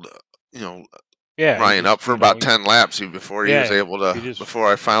hold, Yeah, Ryan up for about 10 laps before he was yeah, able to, you just- before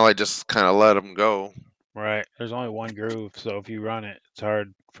I finally just kind of let him go. right. There's only one groove, so if you run it, it's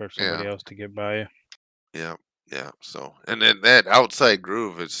hard for somebody else to get by you. Yeah. So, and then that outside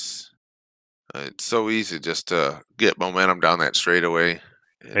groove is, it's so easy just to get momentum down that straightaway.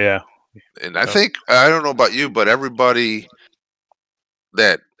 Yeah. And I think, I don't know about you, but everybody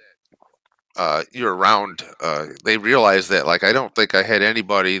that you're around, they realize that, like, I don't think I had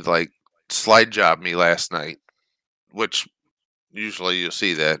anybody like slide job me last night, which usually you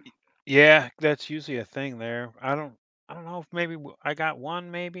see that. Yeah, that's usually a thing there. I don't know if maybe I got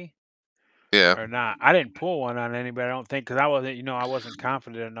one maybe Yeah. or not. I didn't pull one on anybody. I don't think because I wasn't, I wasn't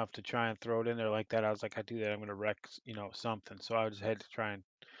confident enough to try and throw it in there like that. I was like, I do that, I'm gonna wreck, something. So I just had to try and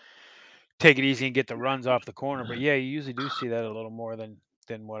take it easy and get the runs off the corner. But yeah, you usually do see that a little more than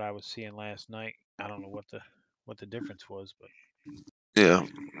what I was seeing last night. I don't know what the difference was, but Yeah.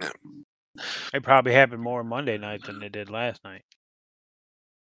 it probably happened more Monday night than it did last night.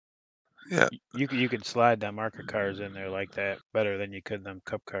 Yeah. You could slide them marker cars in there like that better than you could them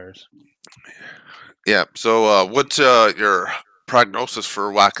cup cars. Yeah. So, what's your prognosis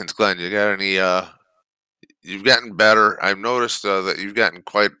for Watkins Glen? You got any? You've gotten better. I've noticed that you've gotten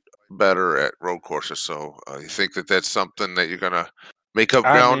quite better at road courses. So, you think that that's something that you're gonna make up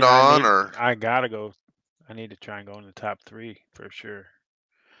ground on, or? I gotta go. I need to try and go in the top 3 for sure.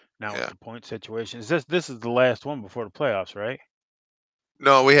 Now with Yeah. the point situation, this is the last one before the playoffs, right?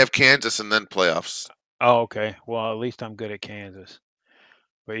 No, we have Kansas and then playoffs. Oh, okay. Well, at least I'm good at Kansas.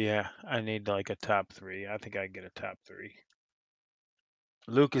 But yeah, I need like a top 3. I think I can get a top 3.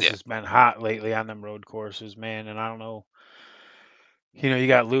 Lucas has been hot lately on them road courses, man, and I don't know. You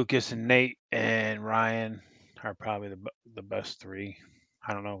got Lucas and Nate and Ryan are probably the best 3.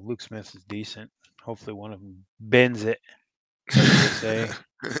 I don't know. Luke Smith is decent. Hopefully one of them bends it, as they say,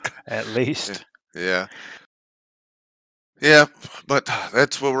 at least. Yeah. Yeah, but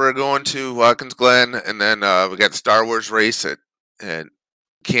that's where we're going to, Watkins Glen, and then we got the Star Wars race at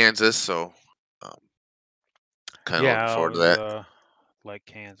Kansas. So, kind of Yeah, looking I forward to always that. like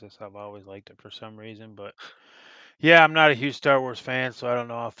Kansas. I've always liked it for some reason, but yeah, I'm not a huge Star Wars fan, so I don't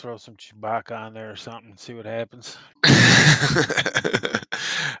know. I'll throw some Chewbacca on there or something and see what happens.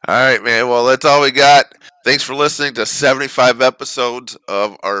 All right, man. Well, that's all we got. Thanks for listening to 75 episodes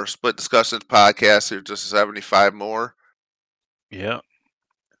of our Split Discussions podcast. Here's just 75 more. Yeah.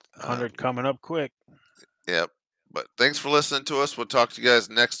 100 coming up quick. Yep. But thanks for listening to us. We'll talk to you guys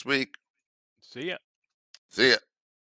next week. See ya. See ya.